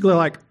it's basically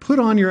like put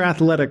on your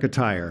athletic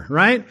attire,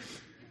 right?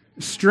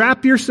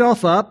 Strap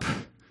yourself up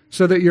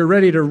so that you're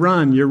ready to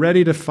run, you're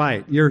ready to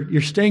fight, you're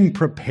staying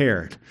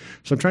prepared.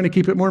 So I'm trying to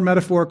keep it more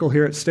metaphorical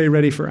here at stay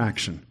ready for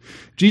action.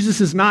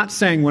 Jesus is not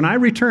saying, when I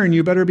return,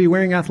 you better be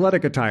wearing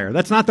athletic attire.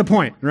 That's not the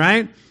point,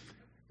 right?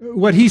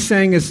 What he's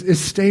saying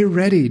is stay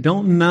ready.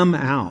 Don't numb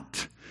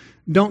out.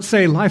 Don't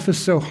say, life is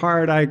so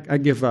hard, I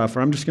give up,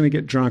 or I'm just going to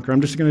get drunk, or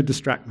I'm just going to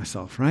distract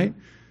myself, right?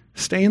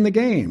 Stay in the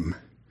game.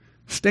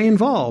 Stay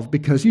involved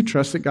because you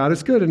trust that God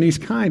is good and he's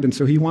kind, and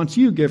so he wants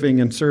you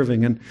giving and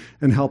serving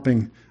and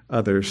helping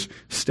others.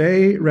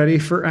 Stay ready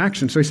for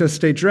action. So he says,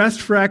 stay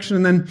dressed for action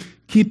and then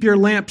keep your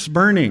lamps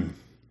burning.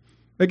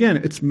 Again,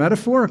 it's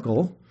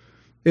metaphorical.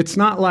 It's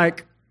not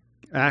like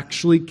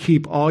actually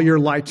keep all your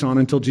lights on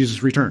until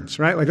Jesus returns,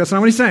 right? Like that's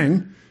not what he's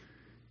saying.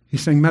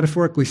 He's saying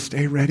metaphorically,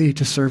 stay ready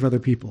to serve other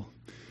people.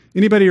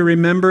 Anybody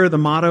remember the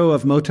motto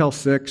of Motel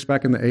 6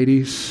 back in the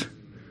 80s?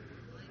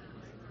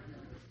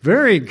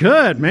 Very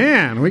good,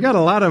 man. We got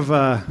a lot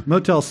of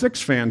Motel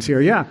 6 fans here.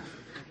 Yeah.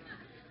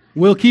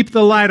 We'll keep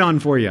the light on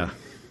for you.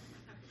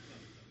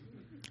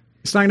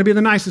 It's not going to be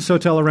the nicest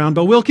hotel around,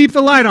 but we'll keep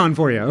the light on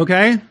for you,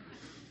 okay?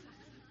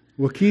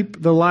 We'll keep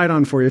the light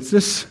on for you. It's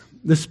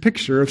this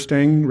picture of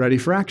staying ready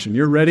for action.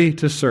 You're ready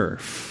to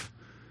serve.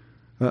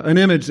 An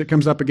image that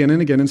comes up again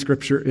and again in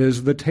Scripture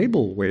is the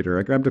table waiter.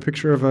 I grabbed a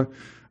picture of a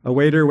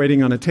waiter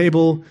waiting on a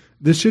table.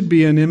 This should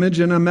be an image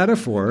and a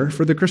metaphor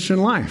for the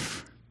Christian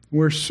life.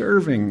 We're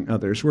serving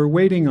others. We're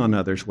waiting on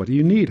others. What do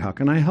you need? How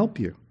can I help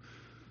you?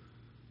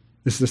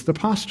 Is this the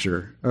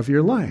posture of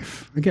your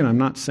life? Again, I'm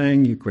not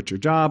saying you quit your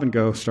job and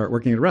go start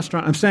working at a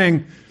restaurant. I'm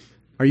saying,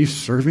 are you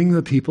serving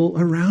the people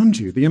around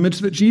you? The image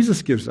that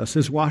Jesus gives us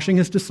is washing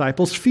his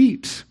disciples'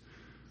 feet.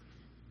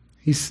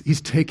 He's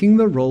taking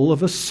the role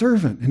of a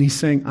servant, and he's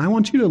saying, I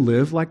want you to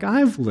live like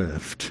I've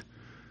lived.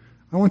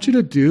 I want you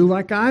to do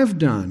like I've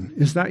done.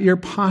 Is that your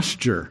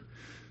posture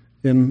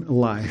in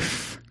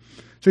life?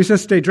 So he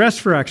says, stay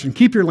dressed for action.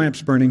 Keep your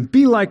lamps burning.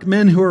 Be like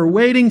men who are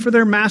waiting for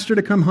their master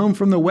to come home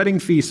from the wedding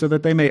feast so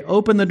that they may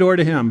open the door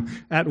to him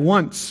at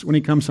once when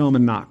he comes home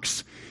and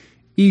knocks.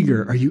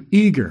 Eager, are you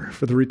eager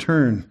for the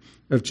return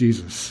of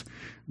Jesus?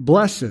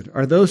 Blessed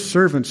are those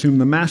servants whom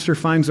the master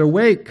finds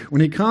awake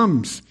when he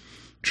comes.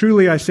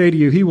 Truly I say to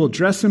you, he will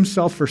dress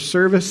himself for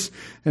service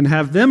and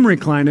have them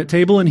recline at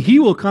table, and he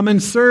will come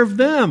and serve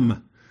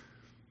them.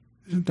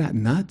 Isn't that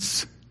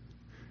nuts?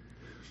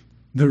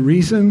 The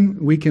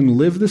reason we can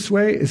live this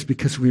way is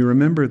because we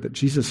remember that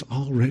Jesus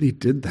already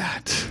did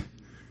that.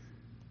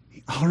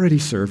 He already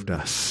served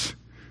us.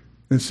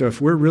 And so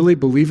if we're really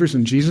believers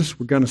in Jesus,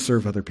 we're going to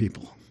serve other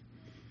people.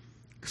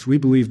 Because we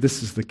believe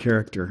this is the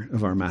character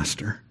of our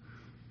master.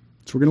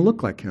 So we're going to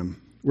look like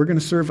him. We're going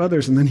to serve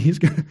others, and then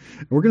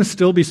we're going to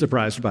still be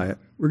surprised by it.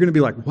 We're going to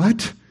be like,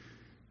 what?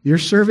 You're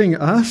serving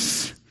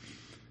us?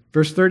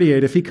 Verse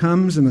 38, if he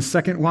comes in the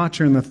second watch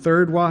or in the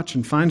third watch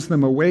and finds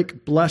them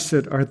awake,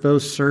 blessed are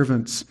those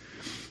servants.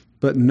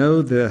 But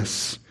know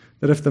this,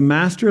 that if the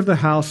master of the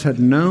house had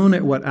known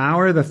at what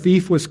hour the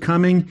thief was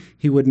coming,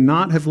 he would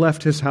not have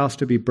left his house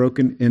to be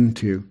broken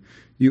into.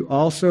 You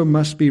also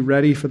must be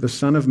ready, for the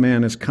Son of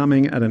Man is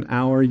coming at an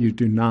hour you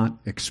do not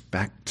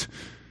expect.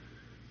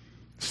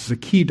 This is a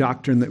key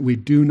doctrine that we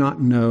do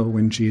not know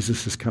when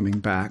Jesus is coming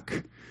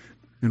back.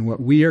 And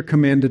what we are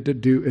commanded to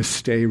do is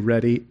stay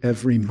ready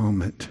every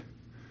moment.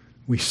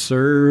 We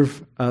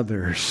serve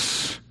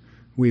others.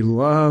 We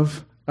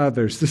love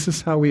others. This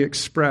is how we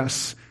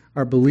express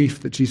our belief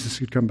that Jesus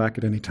could come back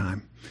at any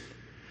time.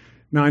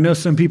 Now, I know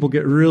some people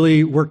get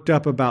really worked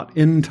up about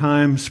end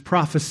times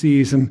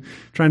prophecies and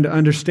trying to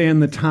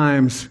understand the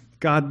times.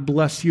 God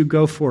bless you,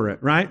 go for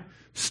it, right?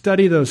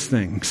 Study those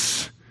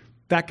things.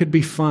 That could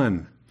be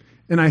fun.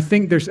 And I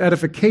think there's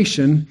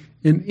edification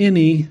in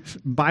any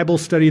Bible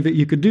study that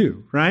you could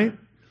do, right?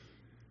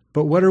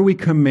 But what are we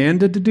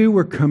commanded to do?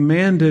 We're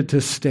commanded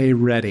to stay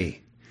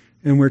ready.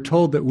 And we're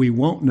told that we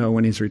won't know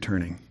when he's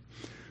returning.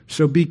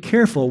 So be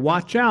careful.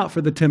 Watch out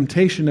for the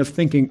temptation of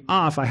thinking,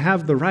 if I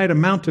have the right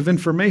amount of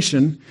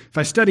information, if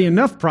I study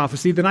enough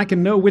prophecy, then I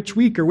can know which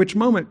week or which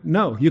moment.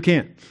 No, you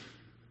can't.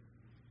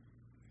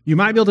 You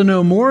might be able to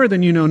know more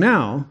than you know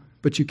now,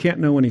 but you can't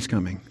know when he's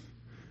coming.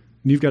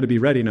 And you've got to be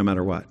ready no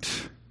matter what.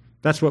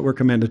 That's what we're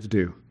commanded to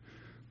do.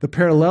 The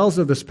parallels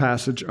of this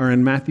passage are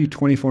in Matthew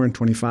 24 and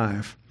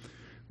 25,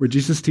 where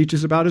Jesus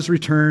teaches about his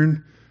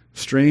return,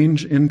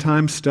 strange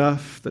end-time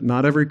stuff that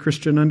not every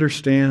Christian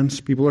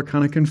understands. People are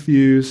kind of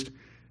confused.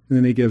 And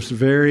then he gives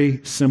very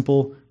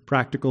simple,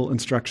 practical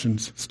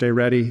instructions. Stay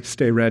ready,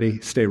 stay ready,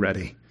 stay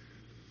ready.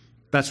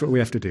 That's what we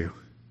have to do.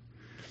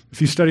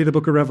 If you study the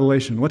book of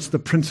Revelation, what's the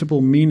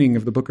principal meaning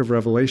of the book of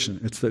Revelation?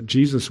 It's that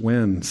Jesus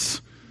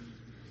wins.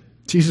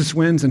 Jesus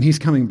wins and he's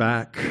coming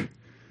back.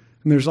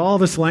 And there's all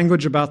this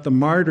language about the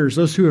martyrs,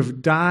 those who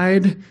have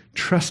died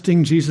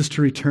trusting Jesus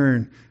to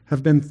return,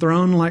 have been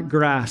thrown like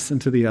grass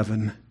into the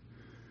oven.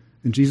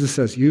 And Jesus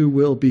says, you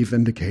will be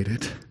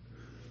vindicated.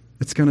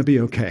 It's going to be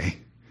okay.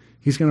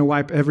 He's going to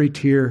wipe every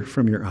tear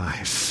from your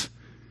eyes.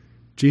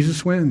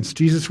 Jesus wins.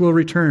 Jesus will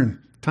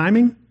return.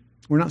 Timing?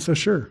 We're not so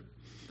sure.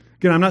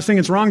 Again, I'm not saying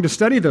it's wrong to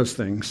study those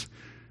things.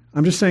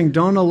 I'm just saying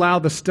don't allow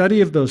the study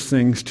of those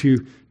things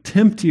to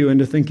tempt you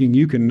into thinking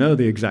you can know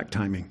the exact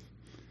timing.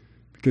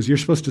 Because you're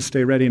supposed to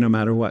stay ready no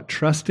matter what,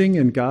 trusting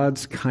in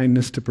God's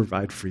kindness to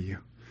provide for you.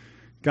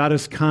 God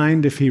is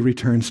kind if he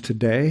returns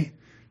today.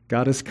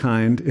 God is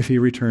kind if he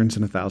returns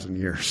in 1,000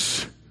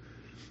 years.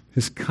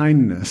 His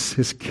kindness,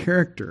 his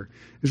character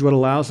is what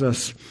allows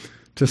us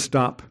to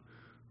stop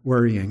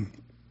worrying.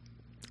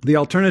 The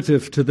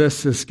alternative to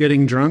this is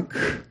getting drunk,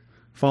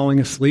 falling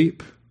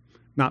asleep,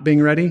 not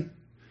being ready.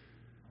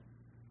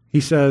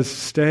 He says,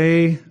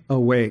 stay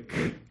awake.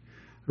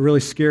 A really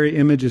scary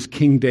image is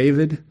King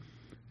David.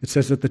 It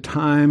says at the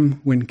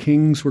time when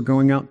kings were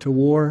going out to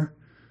war,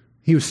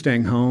 he was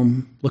staying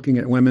home, looking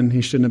at women he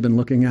shouldn't have been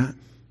looking at.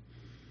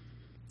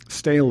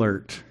 Stay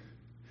alert.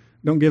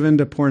 Don't give in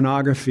to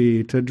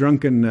pornography, to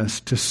drunkenness,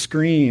 to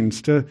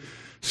screens, to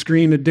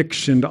screen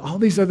addiction, to all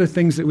these other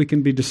things that we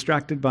can be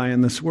distracted by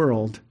in this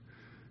world.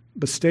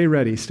 But stay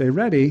ready. Stay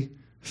ready.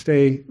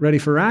 Stay ready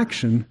for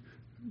action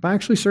by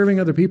actually serving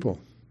other people.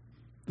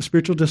 The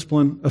spiritual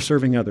discipline of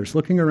serving others.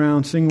 Looking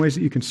around, seeing ways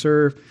that you can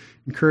serve,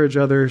 encourage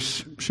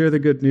others, share the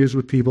good news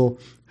with people,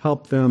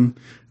 help them.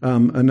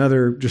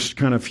 Another just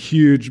kind of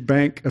huge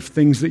bank of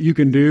things that you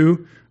can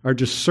do are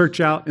just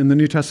search out in the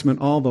New Testament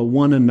all the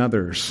one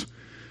another's.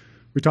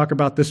 We talk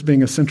about this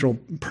being a central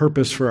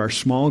purpose for our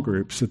small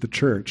groups at the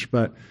church,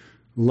 but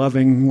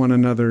loving one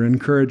another,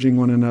 encouraging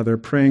one another,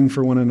 praying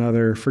for one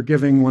another,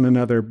 forgiving one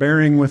another,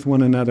 bearing with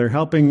one another,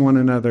 helping one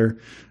another,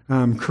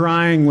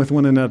 crying with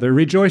one another,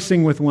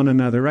 rejoicing with one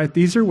another, right?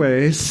 These are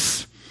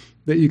ways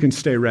that you can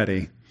stay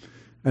ready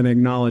and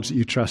acknowledge that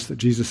you trust that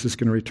Jesus is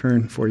going to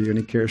return for you and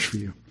he cares for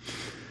you.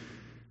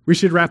 We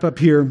should wrap up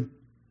here.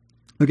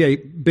 Okay,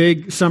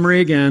 big summary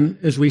again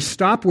is we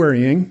stop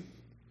worrying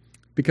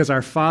because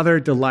our Father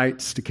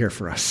delights to care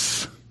for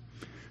us.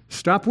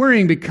 Stop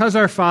worrying because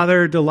our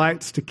Father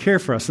delights to care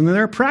for us. And then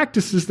there are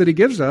practices that he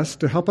gives us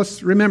to help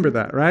us remember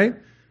that, right?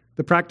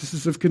 The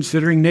practices of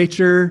considering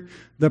nature,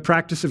 the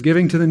practice of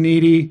giving to the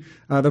needy,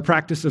 the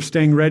practice of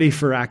staying ready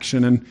for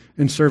action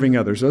and serving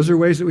others. Those are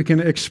ways that we can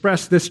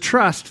express this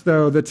trust,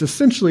 though, that's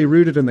essentially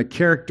rooted in the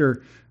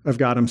character of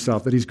God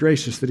himself, that he's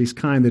gracious, that he's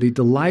kind, that he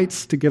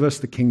delights to give us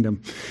the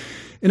kingdom.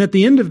 And at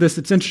the end of this,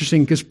 it's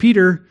interesting because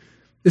Peter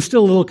is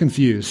still a little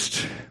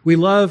confused. We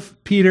love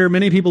Peter.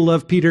 Many people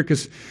love Peter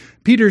because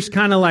Peter's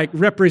kind of like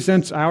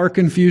represents our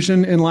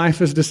confusion in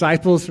life as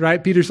disciples,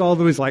 right? Peter's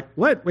always like,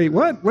 what? Wait,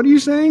 what? What are you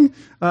saying?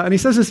 And he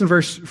says this in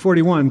verse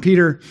 41.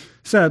 Peter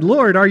said,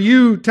 Lord, are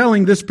you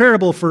telling this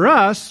parable for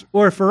us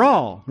or for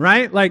all,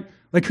 right? Like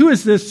who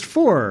is this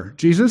for,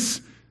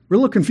 Jesus? We're a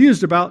little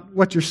confused about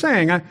what you're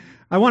saying.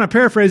 I want to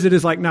paraphrase it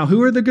as like, now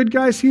who are the good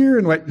guys here?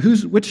 And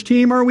which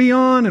team are we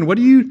on? And what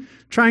are you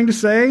trying to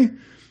say?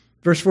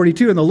 Verse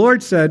 42, and the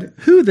Lord said,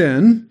 who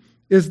then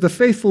is the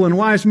faithful and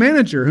wise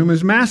manager whom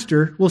his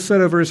master will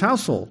set over his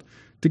household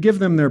to give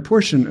them their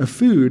portion of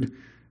food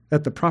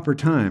at the proper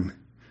time?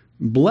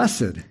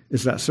 Blessed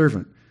is that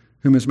servant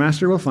whom his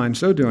master will find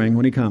so doing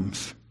when he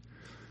comes.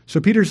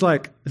 So Peter's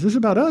like, is this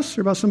about us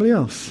or about somebody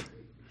else?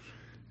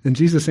 And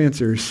Jesus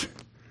answers,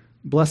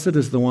 blessed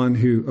is the one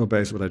who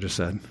obeys what I just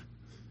said.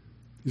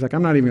 He's like,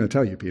 I'm not even going to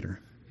tell you, Peter.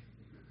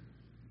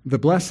 The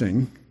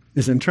blessing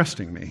is in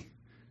trusting me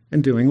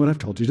and doing what I've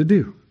told you to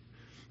do.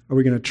 Are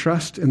we going to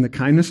trust in the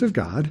kindness of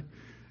God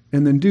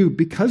and then do,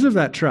 because of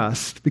that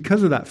trust,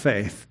 because of that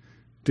faith,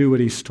 do what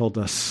he's told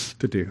us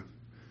to do?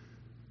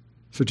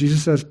 So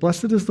Jesus says,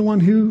 blessed is the one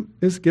who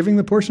is giving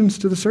the portions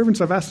to the servants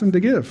I've asked him to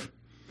give.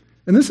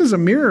 And this is a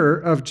mirror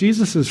of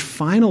Jesus'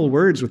 final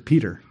words with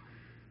Peter.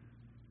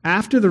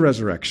 After the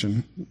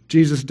resurrection,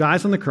 Jesus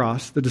dies on the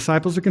cross. The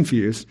disciples are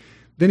confused.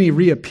 Then he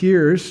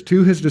reappears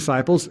to his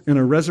disciples in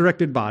a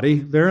resurrected body.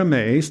 They're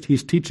amazed.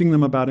 He's teaching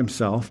them about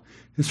himself.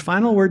 His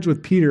final words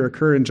with Peter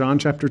occur in John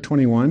chapter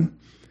 21,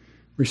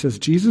 where he says,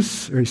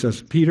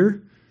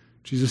 Peter,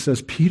 Jesus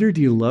says, Peter,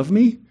 do you love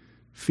me?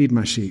 Feed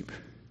my sheep.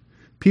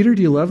 Peter,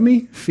 do you love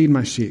me? Feed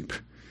my sheep.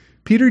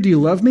 Peter, do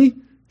you love me?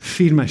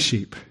 Feed my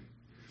sheep.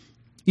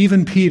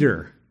 Even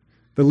Peter,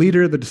 the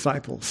leader of the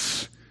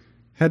disciples,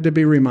 had to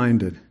be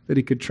reminded that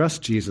he could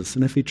trust Jesus.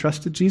 And if he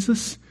trusted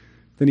Jesus,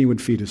 then he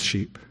would feed his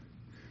sheep.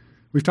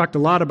 We've talked a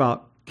lot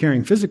about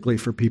caring physically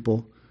for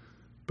people,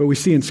 but we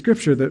see in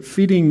Scripture that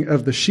feeding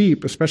of the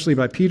sheep, especially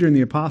by Peter and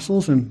the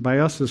apostles and by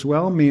us as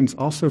well, means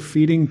also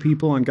feeding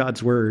people on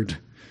God's word,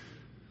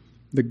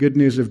 the good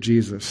news of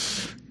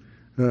Jesus,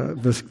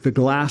 the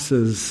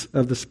glasses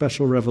of the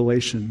special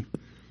revelation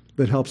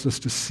that helps us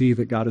to see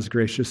that God is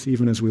gracious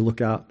even as we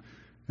look out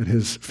at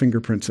his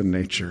fingerprints in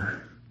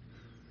nature.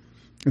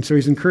 And so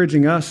he's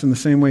encouraging us in the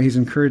same way he's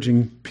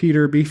encouraging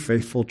Peter, be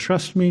faithful,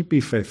 trust me,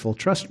 be faithful,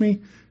 trust me,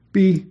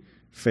 be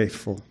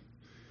faithful.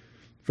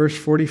 Verse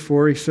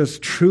 44, he says,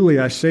 truly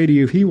I say to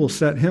you, he will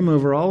set him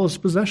over all his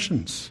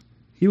possessions.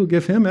 He will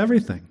give him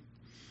everything.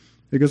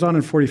 It goes on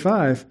in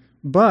 45,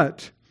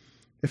 but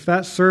if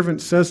that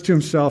servant says to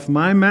himself,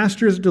 my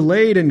master is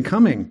delayed in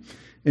coming,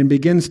 and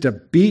begins to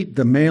beat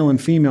the male and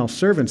female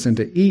servants and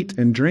to eat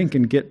and drink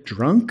and get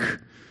drunk,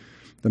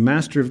 the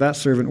master of that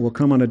servant will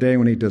come on a day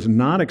when he does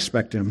not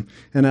expect him,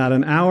 and at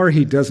an hour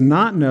he does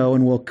not know,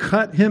 and will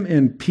cut him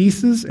in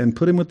pieces and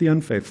put him with the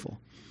unfaithful.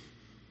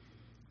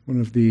 One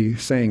of the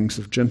sayings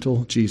of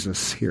gentle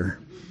Jesus here.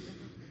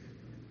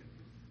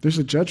 There's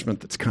a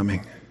judgment that's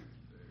coming.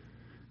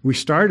 We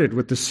started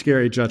with this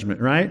scary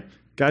judgment, right?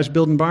 Guy's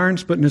building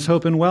barns, putting his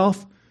hope in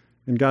wealth,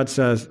 and God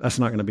says, that's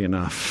not going to be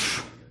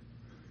enough.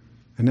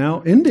 And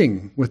now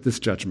ending with this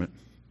judgment.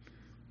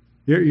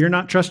 You're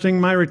not trusting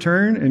my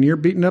return, and you're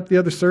beating up the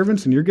other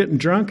servants, and you're getting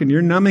drunk, and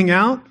you're numbing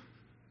out.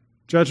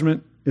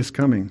 Judgment is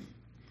coming.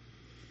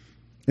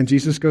 And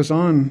Jesus goes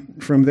on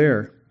from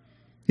there.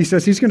 He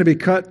says he's going to be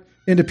cut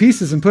into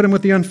pieces and put him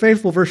with the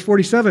unfaithful. Verse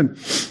 47,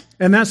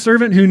 and that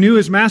servant who knew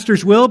his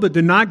master's will but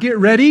did not get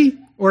ready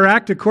or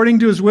act according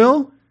to his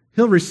will,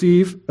 he'll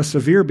receive a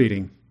severe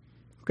beating.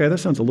 Okay, that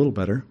sounds a little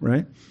better,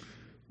 right?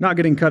 Not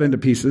getting cut into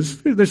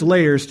pieces. There's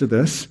layers to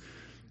this.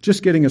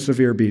 Just getting a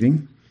severe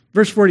beating.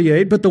 Verse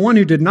 48, but the one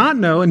who did not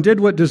know and did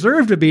what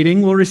deserved a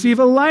beating will receive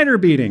a lighter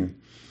beating.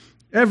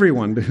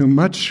 Everyone to whom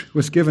much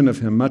was given of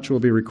him, much will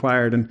be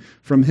required, and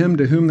from him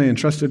to whom they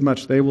entrusted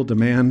much, they will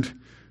demand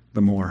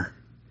the more.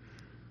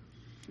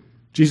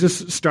 Jesus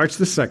starts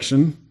this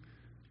section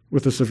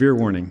with a severe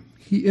warning.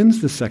 He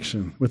ends this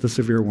section with a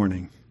severe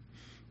warning.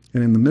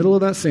 And in the middle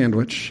of that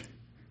sandwich,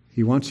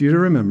 he wants you to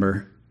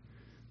remember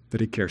that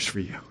he cares for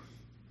you.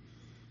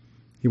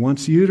 He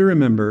wants you to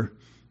remember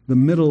the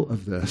middle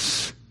of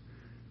this,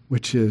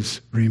 which is,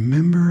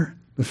 remember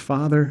the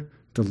Father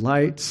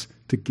delights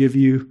to give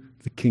you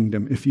the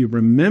kingdom. If you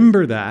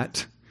remember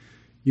that,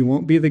 you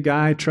won't be the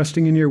guy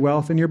trusting in your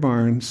wealth and your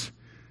barns,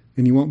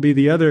 and you won't be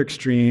the other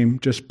extreme,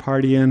 just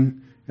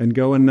partying and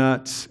going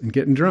nuts and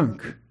getting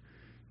drunk.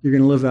 You're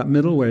going to live that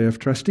middle way of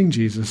trusting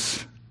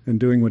Jesus and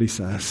doing what he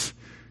says,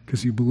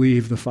 because you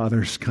believe the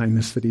Father's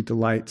kindness that he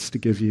delights to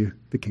give you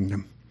the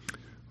kingdom.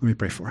 Let me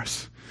pray for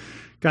us.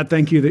 God,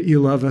 thank you that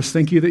you love us.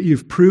 Thank you that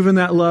you've proven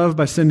that love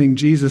by sending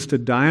Jesus to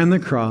die on the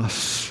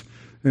cross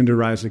and to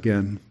rise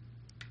again.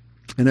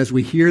 And as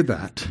we hear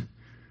that,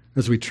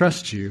 as we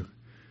trust you,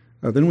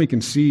 then we can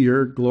see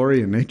your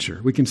glory in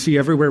nature. We can see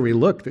everywhere we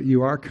look that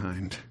you are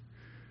kind.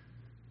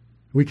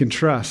 We can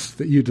trust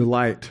that you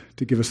delight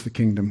to give us the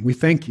kingdom. We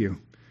thank you,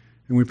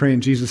 and we pray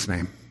in Jesus'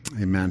 name.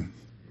 Amen.